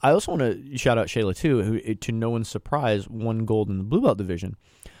 I also want to shout out Shayla too, who, to no one's surprise, won gold in the blue belt division.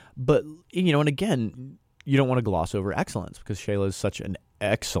 But and again, you don't want to gloss over excellence, because Shayla is such an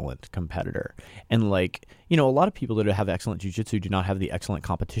excellent competitor. And like, you know, a lot of people that have excellent jiu-jitsu do not have the excellent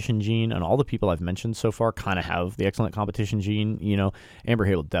competition gene, and all the people I've mentioned so far kind of have the excellent competition gene. You know, Amber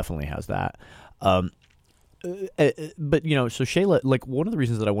Hale definitely has that. But, you know, so Shayla, like, one of the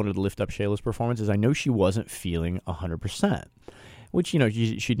reasons that I wanted to lift up Shayla's performance is I know she wasn't feeling 100%, which, you know,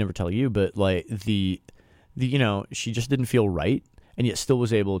 she'd never tell you, but like the you know, she just didn't feel right, and yet still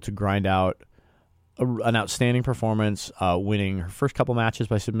was able to grind out an outstanding performance, winning her first couple matches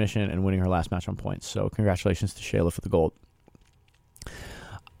by submission and winning her last match on points. So congratulations to Shayla for the gold.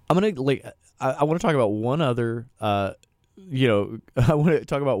 I want to talk about one other, I want to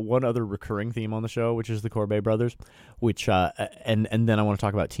talk about one other recurring theme on the show, which is the Corbet brothers, which, and then I want to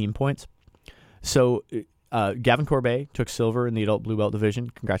talk about team points. So, Gavin Corbet took silver in the adult blue belt division.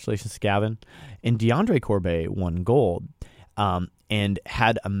 Congratulations to Gavin. And DeAndre Corbet won gold. And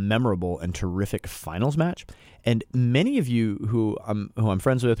had a memorable and terrific finals match. And many of you who I'm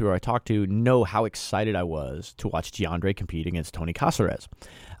friends with, who I talk to, know how excited I was to watch DeAndre compete against Tony Caceres,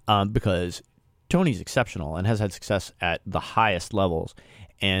 because Tony's exceptional and has had success at the highest levels.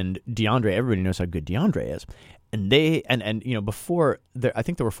 And DeAndre, everybody knows how good DeAndre is. And they you know, before there, I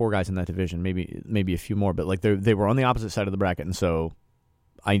think there were 4 guys in that division, maybe a few more, but like they were on the opposite side of the bracket, and so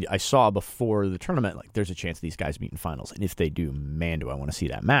I saw before the tournament, like, there's a chance these guys meet in finals. And if they do, man, do I want to see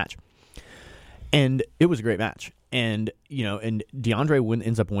that match. And it was a great match. And, you know, and DeAndre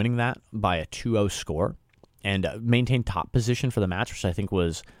ends up winning that by a 2-0 score and maintained top position for the match, which I think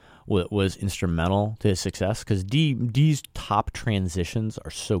was instrumental to his success, because D's top transitions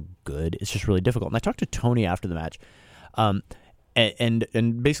are so good. It's just really difficult. And I talked to Tony after the match.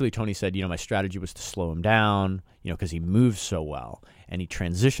 And basically Tony said, you know, my strategy was to slow him down, you know, because he moves so well and he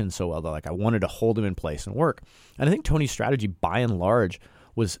transitioned so well that, like, I wanted to hold him in place and work. And I think Tony's strategy, by and large,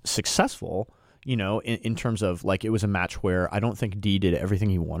 was successful, you know, in terms of, like, it was a match where I don't think D did everything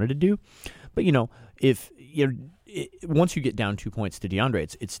he wanted to do. But, you know, if, you know, once you get down 2 points to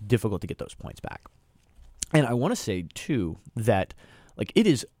DeAndre, it's difficult to get those points back. And I want to say, too, that, like, it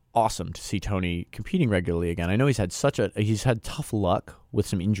is awesome to see Tony competing regularly again. I know he's had tough luck with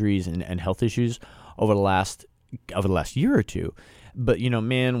some injuries and health issues over the last year or two. But, you know,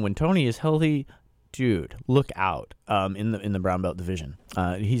 man, when Tony is healthy, dude, look out in the brown belt division.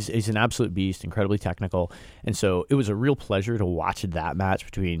 He's an absolute beast, incredibly technical, and so it was a real pleasure to watch that match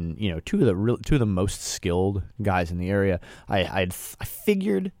between, you know, two of the most skilled guys in the area. I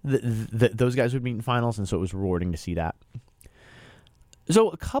figured that those guys would meet in finals, and so it was rewarding to see that. So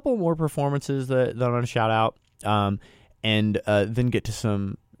a couple more performances that I want to shout out, and then get to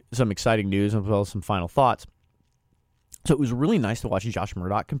some exciting news as well as some final thoughts. So it was really nice to watch Josh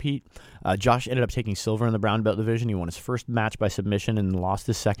Murdoch compete. Josh ended up taking silver in the brown belt division. He won his first match by submission and lost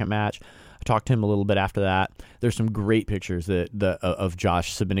his second match. I talked to him a little bit after that. There's some great pictures of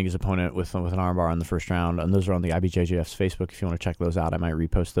Josh submitting his opponent with an armbar in the first round, and those are on the IBJJF's Facebook. If you want to check those out, I might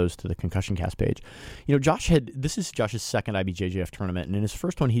repost those to the Concussion Cast page. You know, this is Josh's second IBJJF tournament, and in his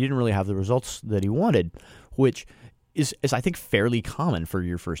first one, he didn't really have the results that he wanted, which is I think fairly common for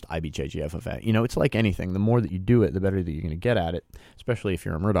your first IBJJF event. You know, it's like anything. The more that you do it, the better that you're going to get at it, especially if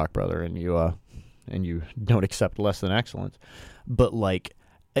you're a Murdoch brother and you don't accept less than excellence. But, like,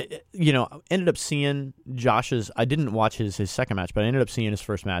 you know, I ended up seeing Josh's, I didn't watch his second match, but I ended up seeing his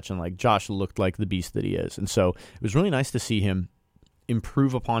first match, and, like, Josh looked like the beast that he is. And so it was really nice to see him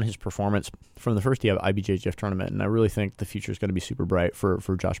improve upon his performance from the first IBJJF tournament, and I really think the future is going to be super bright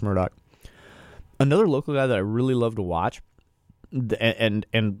for Josh Murdoch. Another local guy that I really love to watch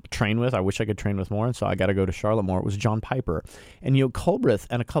and train with, I wish I could train with more, and so I got to go to Charlotte more, was John Piper. And, you know,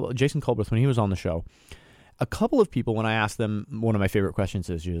 Jason Culbreth, when he was on the show, a couple of people, when I asked them, one of my favorite questions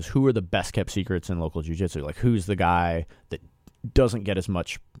is who are the best kept secrets in local jiu-jitsu? Like, who's the guy that doesn't get as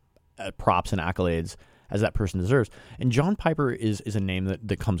much props and accolades as that person deserves? And John Piper is a name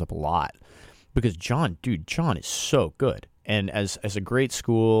that comes up a lot, because John is so good. And as a great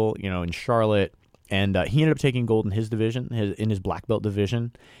school, you know, in Charlotte, and he ended up taking gold in his division, in his black belt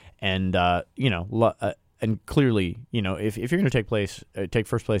division, and you know, and clearly, you know, if you're going to take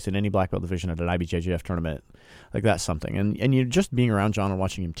first place in any black belt division at an IBJJF tournament, like, that's something. And you just being around John and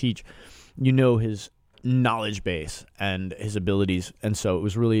watching him teach, you know, his knowledge base and his abilities, and so it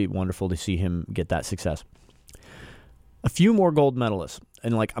was really wonderful to see him get that success. A few more gold medalists,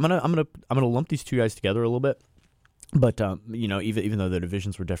 and, like, I'm gonna lump these two guys together a little bit. But, you know, even though the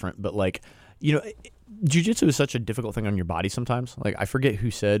divisions were different, but, like, you know, jiu-jitsu is such a difficult thing on your body sometimes. Like, I forget who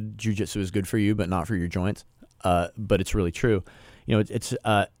said jiu-jitsu is good for you, but not for your joints. But it's really true. You know, it's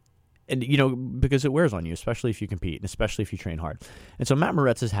and, you know, because it wears on you, especially if you compete and especially if you train hard. And so Matt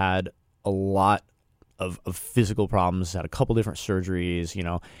Moretz has had a lot of physical problems, had a couple different surgeries,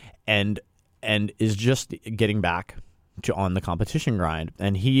 and is just getting back on the competition grind.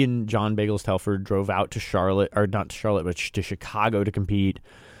 And he and John Bagels Telford drove out to Charlotte, or not to Charlotte, but to Chicago to compete.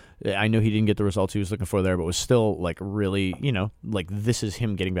 I know he didn't get the results he was looking for there, but was still like really, like this is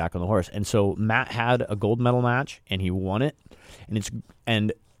him getting back on the horse. And so Matt had a gold medal match and he won it.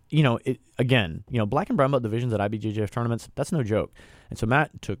 And black and brown belt divisions at IBJJF tournaments, that's no joke. And so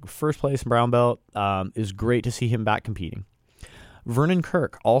Matt took first place in brown belt. It was great to see him back competing. Vernon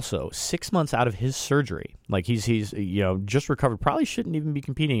Kirk also 6 months out of his surgery, like he's just recovered, probably shouldn't even be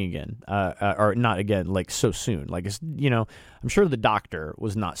competing again, or not again, like so soon. Like I'm sure the doctor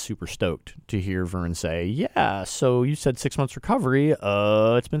was not super stoked to hear Vern say, "Yeah, so you said 6 months recovery.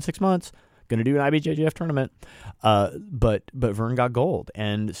 It's been 6 months. Going to do an IBJJF tournament." But Vern got gold,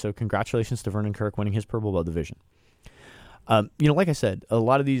 and so congratulations to Vernon Kirk winning his purple belt division. Like I said, a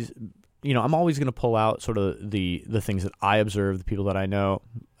lot of these. I'm always going to pull out sort of the things that I observe, the people that I know.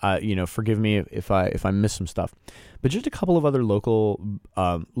 Forgive me if I miss some stuff, but just a couple of other local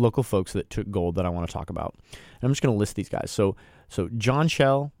folks that took gold that I want to talk about. And I'm just going to list these guys. So John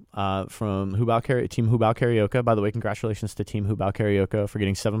Shell from Team Hubao Carioca. By the way, congratulations to Team Hubao Carioca for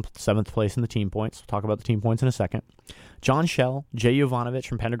getting seventh place in the team points. We'll talk about the team points in a second. John Shell, Jay Jovanovich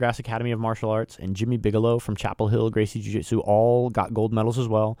from Pendergrass Academy of Martial Arts, and Jimmy Bigelow from Chapel Hill Gracie Jiu-Jitsu all got gold medals as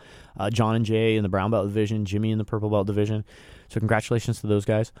well. John and Jay in the brown belt division, Jimmy in the purple belt division. So congratulations to those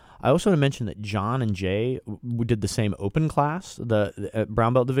guys. I also want to mention that John and Jay did the same open class, the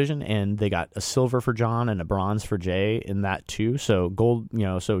brown belt division, and they got a silver for John and a bronze for Jay in that too. So gold,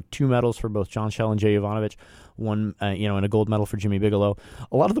 so 2 medals for both John Shell and Jay Jovanovich. One, and a gold medal for Jimmy Bigelow.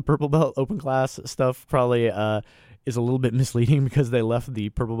 A lot of the purple belt open class stuff probably is a little bit misleading because they left the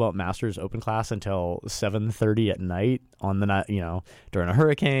purple belt masters open class until 7:30 at night on the night, during a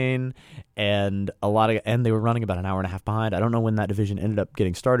hurricane, and they were running about an hour and a half behind. I don't know when that division ended up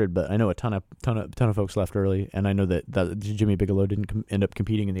getting started, but I know a ton of folks left early, and I know that Jimmy Bigelow didn't end up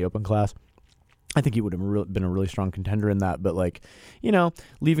competing in the open class. I think he would have been a really strong contender in that, but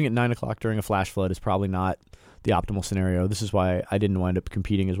leaving at 9 o'clock during a flash flood is probably not the optimal scenario. This is why I didn't wind up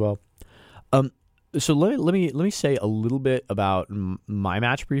competing as well. So let me say a little bit about my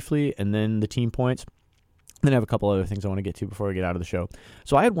match briefly, and then the team points. Then I have a couple other things I want to get to before I get out of the show.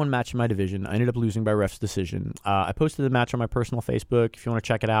 So I had one match in my division. I ended up losing by ref's decision. I posted the match on my personal Facebook if you want to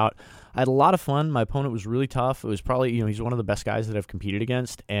check it out. I had a lot of fun. My opponent was really tough. It was probably, he's one of the best guys that I've competed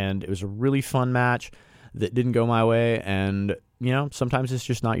against, and it was a really fun match that didn't go my way, and, sometimes it's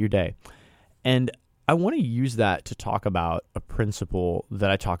just not your day. And I want to use that to talk about a principle that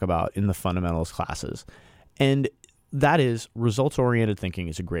I talk about in the fundamentals classes, and that is results-oriented thinking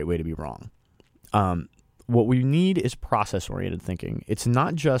is a great way to be wrong. What we need is process-oriented thinking. It's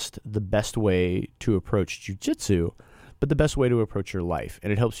not just the best way to approach jiu-jitsu, but the best way to approach your life,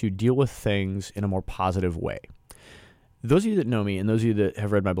 and it helps you deal with things in a more positive way. Those of you that know me and those of you that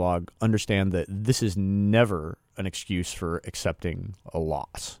have read my blog understand that this is never an excuse for accepting a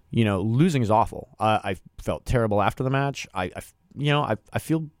loss. Losing is awful. I felt terrible after the match. I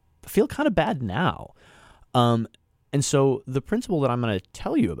feel kind of bad now. And so the principle that I'm going to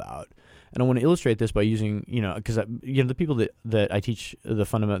tell you about, and I want to illustrate this by using, because the people that I teach the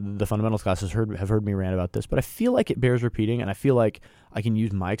fundamentals classes have heard me rant about this, but I feel like it bears repeating, and I feel like I can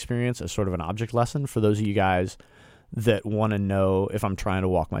use my experience as sort of an object lesson for those of you guys that want to know if I'm trying to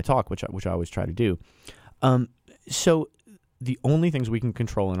walk my talk, which I always try to do. So the only things we can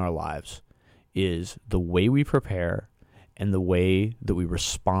control in our lives is the way we prepare and the way that we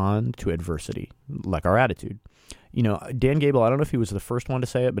respond to adversity, like our attitude. Dan Gable, I don't know if he was the first one to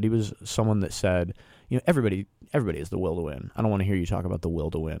say it, but he was someone that said, everybody has the will to win. I don't want to hear you talk about the will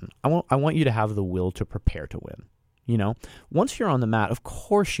to win. I want you to have the will to prepare to win. Once you're on the mat, of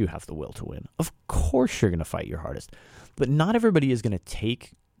course you have the will to win. Of course you're going to fight your hardest. But not everybody is going to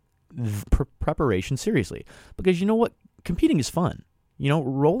take preparation seriously. Because you know what? Competing is fun.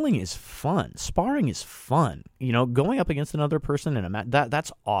 Rolling is fun. Sparring is fun. Going up against another person in a mat,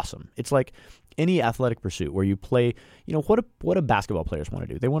 that's awesome. It's like any athletic pursuit where you play, what do basketball players want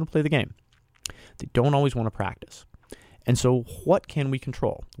to do? They want to play the game. They don't always want to practice. And so what can we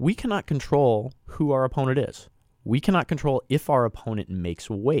control? We cannot control who our opponent is. We cannot control if our opponent makes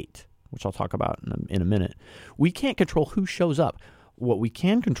weight, which I'll talk about in a minute. We can't control who shows up. What we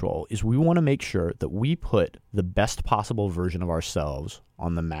can control is we want to make sure that we put the best possible version of ourselves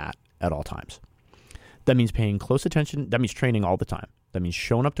on the mat at all times. That means paying close attention. That means training all the time. That means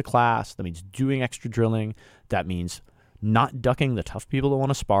showing up to class. That means doing extra drilling. That means not ducking the tough people that want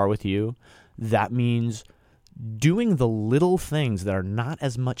to spar with you. That means doing the little things that are not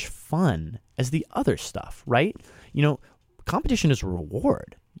as much fun as the other stuff, right? Competition is a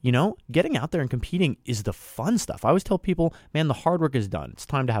reward. Getting out there and competing is the fun stuff. I always tell people, man, the hard work is done. It's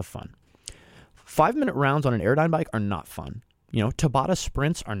time to have fun. 5-minute rounds on an Airdyne bike are not fun. Tabata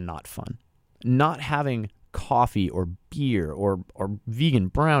sprints are not fun. Not having coffee or beer or vegan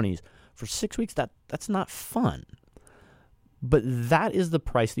brownies for 6 weeks, that's not fun. But that is the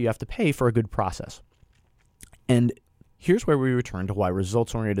price that you have to pay for a good process. And here's where we return to why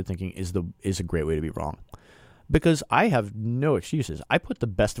results-oriented thinking is a great way to be wrong. Because I have no excuses. I put the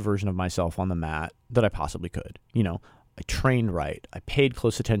best version of myself on the mat that I possibly could. I trained right. I paid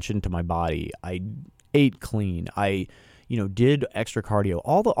close attention to my body. I ate clean. I, did extra cardio,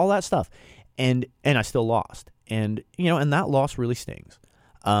 all that stuff. And I still lost. And that loss really stings.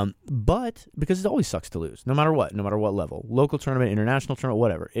 But because it always sucks to lose, no matter what level, local tournament, international tournament,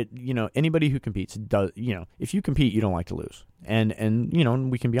 whatever. Anybody who competes does, if you compete, you don't like to lose.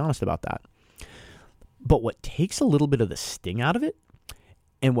 And we can be honest about that. But what takes a little bit of the sting out of it,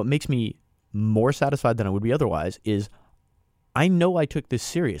 and what makes me more satisfied than I would be otherwise, is I know I took this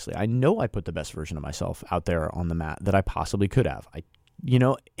seriously. I know I put the best version of myself out there on the mat that I possibly could have.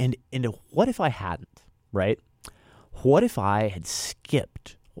 And what if I hadn't, right? What if I had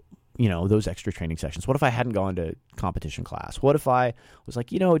skipped, those extra training sessions? What if I hadn't gone to competition class? What if I was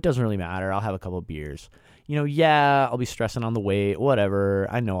like, it doesn't really matter. I'll have a couple of beers. I'll be stressing on the weight, whatever.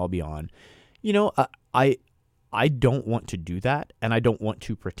 I know I'll be on. I don't want to do that, and I don't want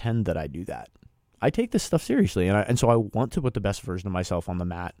to pretend that I do that. I take this stuff seriously, and so I want to put the best version of myself on the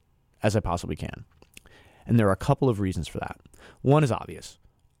mat as I possibly can. And there are a couple of reasons for that. One is obvious.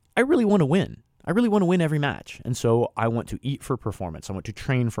 I really want to win. I really want to win every match, and so I want to eat for performance. I want to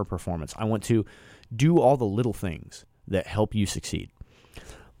train for performance. I want to do all the little things that help you succeed.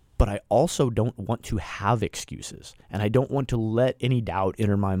 But I also don't want to have excuses, and I don't want to let any doubt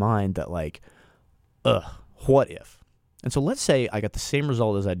enter my mind that what if? And so let's say I got the same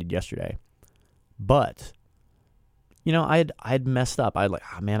result as I did yesterday, but, I had messed up. I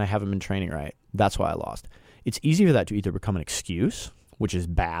haven't been training right. That's why I lost. It's easy for that to either become an excuse, which is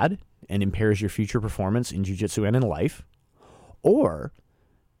bad and impairs your future performance in jiu-jitsu and in life, or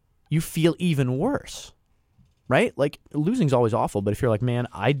you feel even worse, right? Like, losing's always awful, but if you're like, man,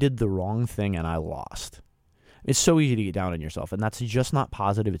 I did the wrong thing and I lost, it's so easy to get down on yourself, and that's just not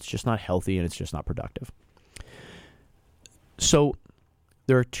positive, it's just not healthy, and it's just not productive. So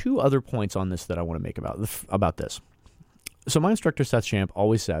there are two other points on this that I want to make about this. So my instructor, Seth Champ,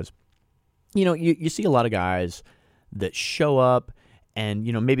 always says, you see a lot of guys that show up and,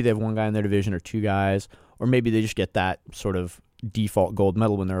 maybe they have one guy in their division or two guys, or maybe they just get that sort of default gold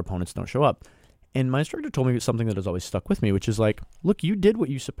medal when their opponents don't show up. And my instructor told me something that has always stuck with me, which is like, look, you did what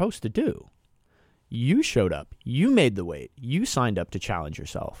you're supposed to do. You showed up. You made the weight. You signed up to challenge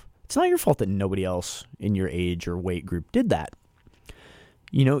yourself. It's not your fault that nobody else in your age or weight group did that.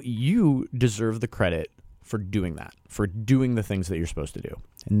 You deserve the credit for doing that, for doing the things that you're supposed to do.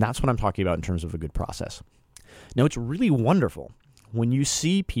 And that's what I'm talking about in terms of a good process. Now, it's really wonderful when you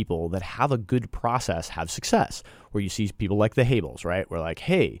see people that have a good process have success, where you see people like the Habels, right? We're like,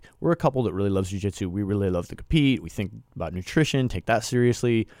 hey, we're a couple that really loves jiu-jitsu. We really love to compete. We think about nutrition, take that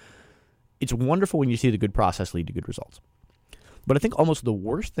seriously. It's wonderful when you see the good process lead to good results. But I think almost the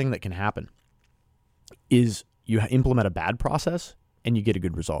worst thing that can happen is you implement a bad process and you get a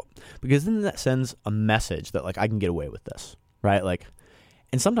good result. Because then that sends a message that, like, I can get away with this, right? Like,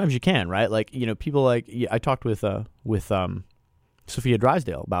 and sometimes you can, right? Like, people like, I talked with Sophia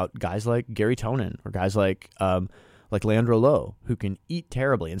Drysdale about guys like Gary Tonin or guys like Leandro Lowe, who can eat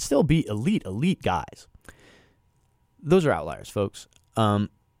terribly and still be elite guys. Those are outliers, folks.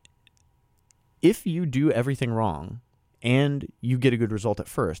 If you do everything wrong and you get a good result at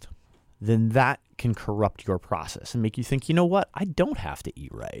first, then that can corrupt your process and make you think, you know what, I don't have to eat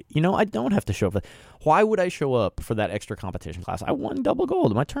right. I don't have to show up. Why would I show up for that extra competition class? I won double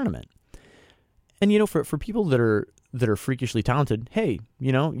gold in my tournament. And, for people that are freakishly talented, hey,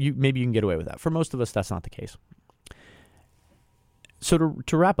 maybe you can get away with that. For most of us, that's not the case. So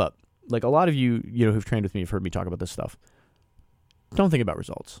to wrap up, like, a lot of you, who've trained with me have heard me talk about this stuff. Don't think about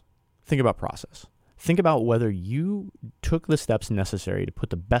results. Think about process. Think about whether you took the steps necessary to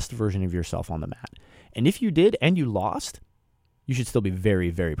put the best version of yourself on the mat. And if you did and you lost, you should still be very,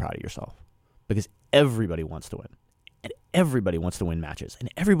 very proud of yourself, because everybody wants to win, and everybody wants to win matches, and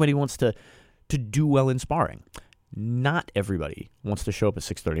everybody wants to do well in sparring. Not everybody wants to show up at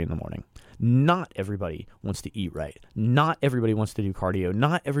 6:30 in the morning. Not everybody wants to eat right. Not everybody wants to do cardio.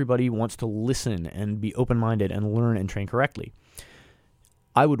 Not everybody wants to listen and be open-minded and learn and train correctly.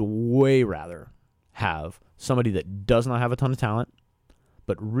 I would way rather have somebody that does not have a ton of talent,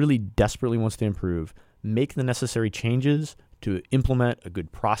 but really desperately wants to improve, make the necessary changes to implement a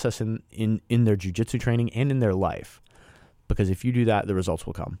good process in their jiu-jitsu training and in their life. Because if you do that, the results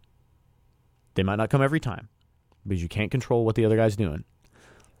will come. They might not come every time, because you can't control what the other guy's doing.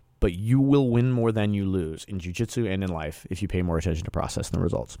 But you will win more than you lose in jiu-jitsu and in life if you pay more attention to process than the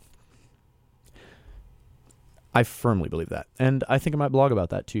results. I firmly believe that. And I think I might blog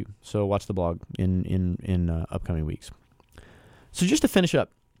about that too. So watch the blog in upcoming weeks. So just to finish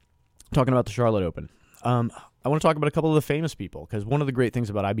up, talking about the Charlotte Open, I want to talk about a couple of the famous people, because one of the great things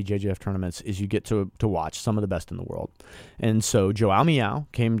about IBJJF tournaments is you get to watch some of the best in the world. And so Joao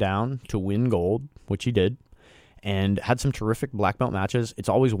Miyao came down to win gold, which he did, and had some terrific black belt matches. It's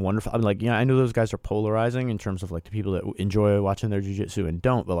always wonderful. I mean, I know those guys are polarizing in terms of like the people that enjoy watching their jiu-jitsu and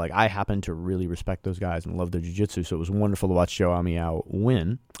don't, but like I happen to really respect those guys and love their jiu-jitsu, so it was wonderful to watch Joao Miyao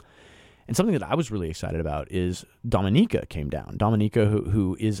win. And something that I was really excited about is Dominika came down. Dominika,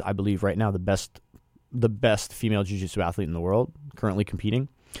 who is, I believe, right now the best female jiu-jitsu athlete in the world, currently competing.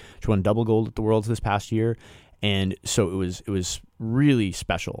 She won double gold at the Worlds this past year. And so it was really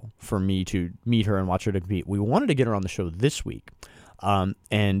special for me to meet her and watch her to compete. We wanted to get her on the show this week,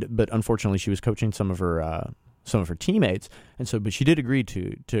 but unfortunately she was coaching some of her teammates, but she did agree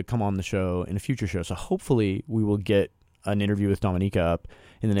to come on the show in a future show. So hopefully we will get an interview with Dominika up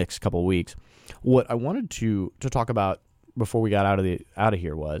in the next couple of weeks. What I wanted to talk about before we got out of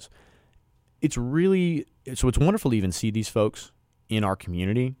here was it's wonderful to even see these folks in our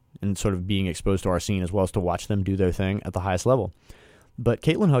community and sort of being exposed to our scene, as well as to watch them do their thing at the highest level. But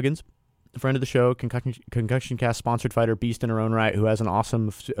Caitlin Huggins, a friend of the show, Concussion Cast sponsored fighter, beast in her own right, who has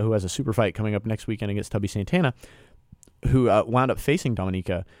a super fight coming up next weekend against Tubby Santana, who wound up facing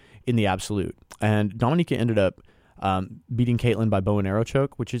Dominika in the absolute. And Dominika ended up beating Caitlin by bow and arrow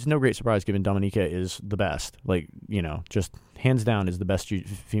choke, which is no great surprise given Dominika is the best. Like, just hands down is the best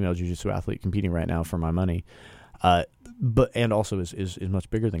female jiu-jitsu athlete competing right now for my money. And also is much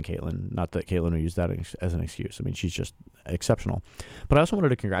bigger than Caitlin. Not that Caitlin would use that as an excuse. I mean, she's just exceptional. But I also wanted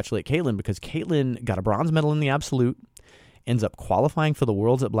to congratulate Caitlin because Caitlin got a bronze medal in the absolute, ends up qualifying for the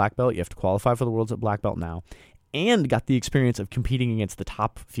Worlds at black belt. You have to qualify for the Worlds at black belt now. And got the experience of competing against the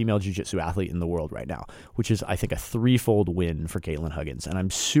top female jiu-jitsu athlete in the world right now, which is, I think, a threefold win for Caitlin Huggins. And I'm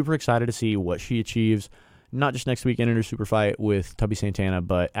super excited to see what she achieves, not just next weekend in her super fight with Tubby Santana,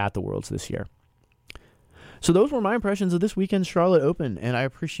 but at the Worlds this year. So those were my impressions of this weekend's Charlotte Open, and I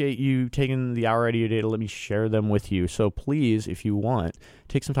appreciate you taking the hour out of your day to let me share them with you. So please, if you want,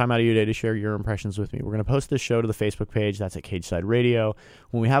 take some time out of your day to share your impressions with me. We're going to post this show to the Facebook page. That's at Cageside Radio.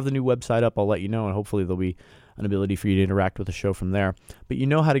 When we have the new website up, I'll let you know, and hopefully there'll be an ability for you to interact with the show from there. But you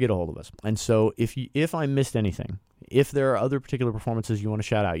know how to get a hold of us. And so if I missed anything, if there are other particular performances you want to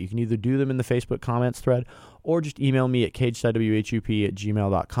shout out, you can either do them in the Facebook comments thread or just email me at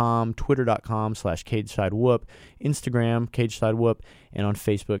cagesidewhup@gmail.com, twitter.com/cagesidewhoop, Instagram, cagesidewhoop, and on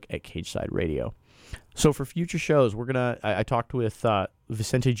Facebook at Cageside Radio. So for future shows, I talked with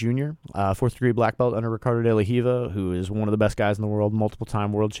Vicente Jr., fourth degree black belt under Ricardo De La Hiva, who is one of the best guys in the world,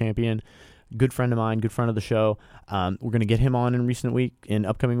 multiple-time world champion. Good friend of mine, good friend of the show. We're going to get him on in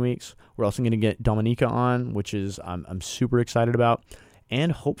upcoming weeks. We're also going to get Dominika on, which is I'm super excited about.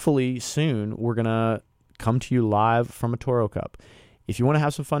 And hopefully soon we're going to come to you live from a Toro Cup. If you want to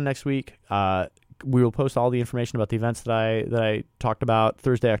have some fun next week, we will post all the information about the events that I talked about.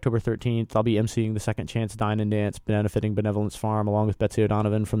 Thursday, October 13th, I'll be emceeing the Second Chance Dine and Dance benefiting Benevolence Farm along with Betsy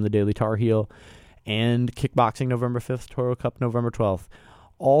O'Donovan from the Daily Tar Heel, and kickboxing November 5th, Toro Cup November 12th.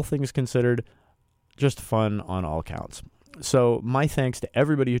 All things considered, just fun on all counts. So my thanks to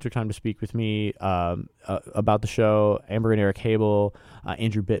everybody who took time to speak with me about the show, Amber and Eric Hable,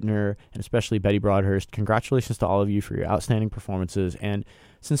 Andrew Bittner, and especially Betty Broadhurst. Congratulations to all of you for your outstanding performances. And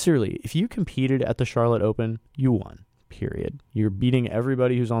sincerely, if you competed at the Charlotte Open, you won, period. You're beating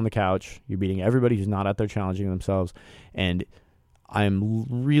everybody who's on the couch. You're beating everybody who's not out there challenging themselves. And I'm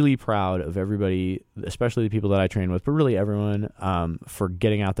really proud of everybody, especially the people that I train with, but really everyone, for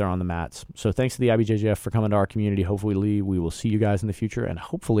getting out there on the mats. So thanks to the IBJJF for coming to our community. Hopefully we will see you guys in the future, and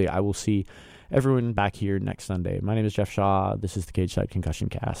hopefully I will see everyone back here next Sunday. My name is Jeff Shaw. This is the Cageside Concussion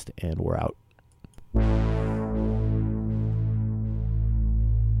Cast, and we're out.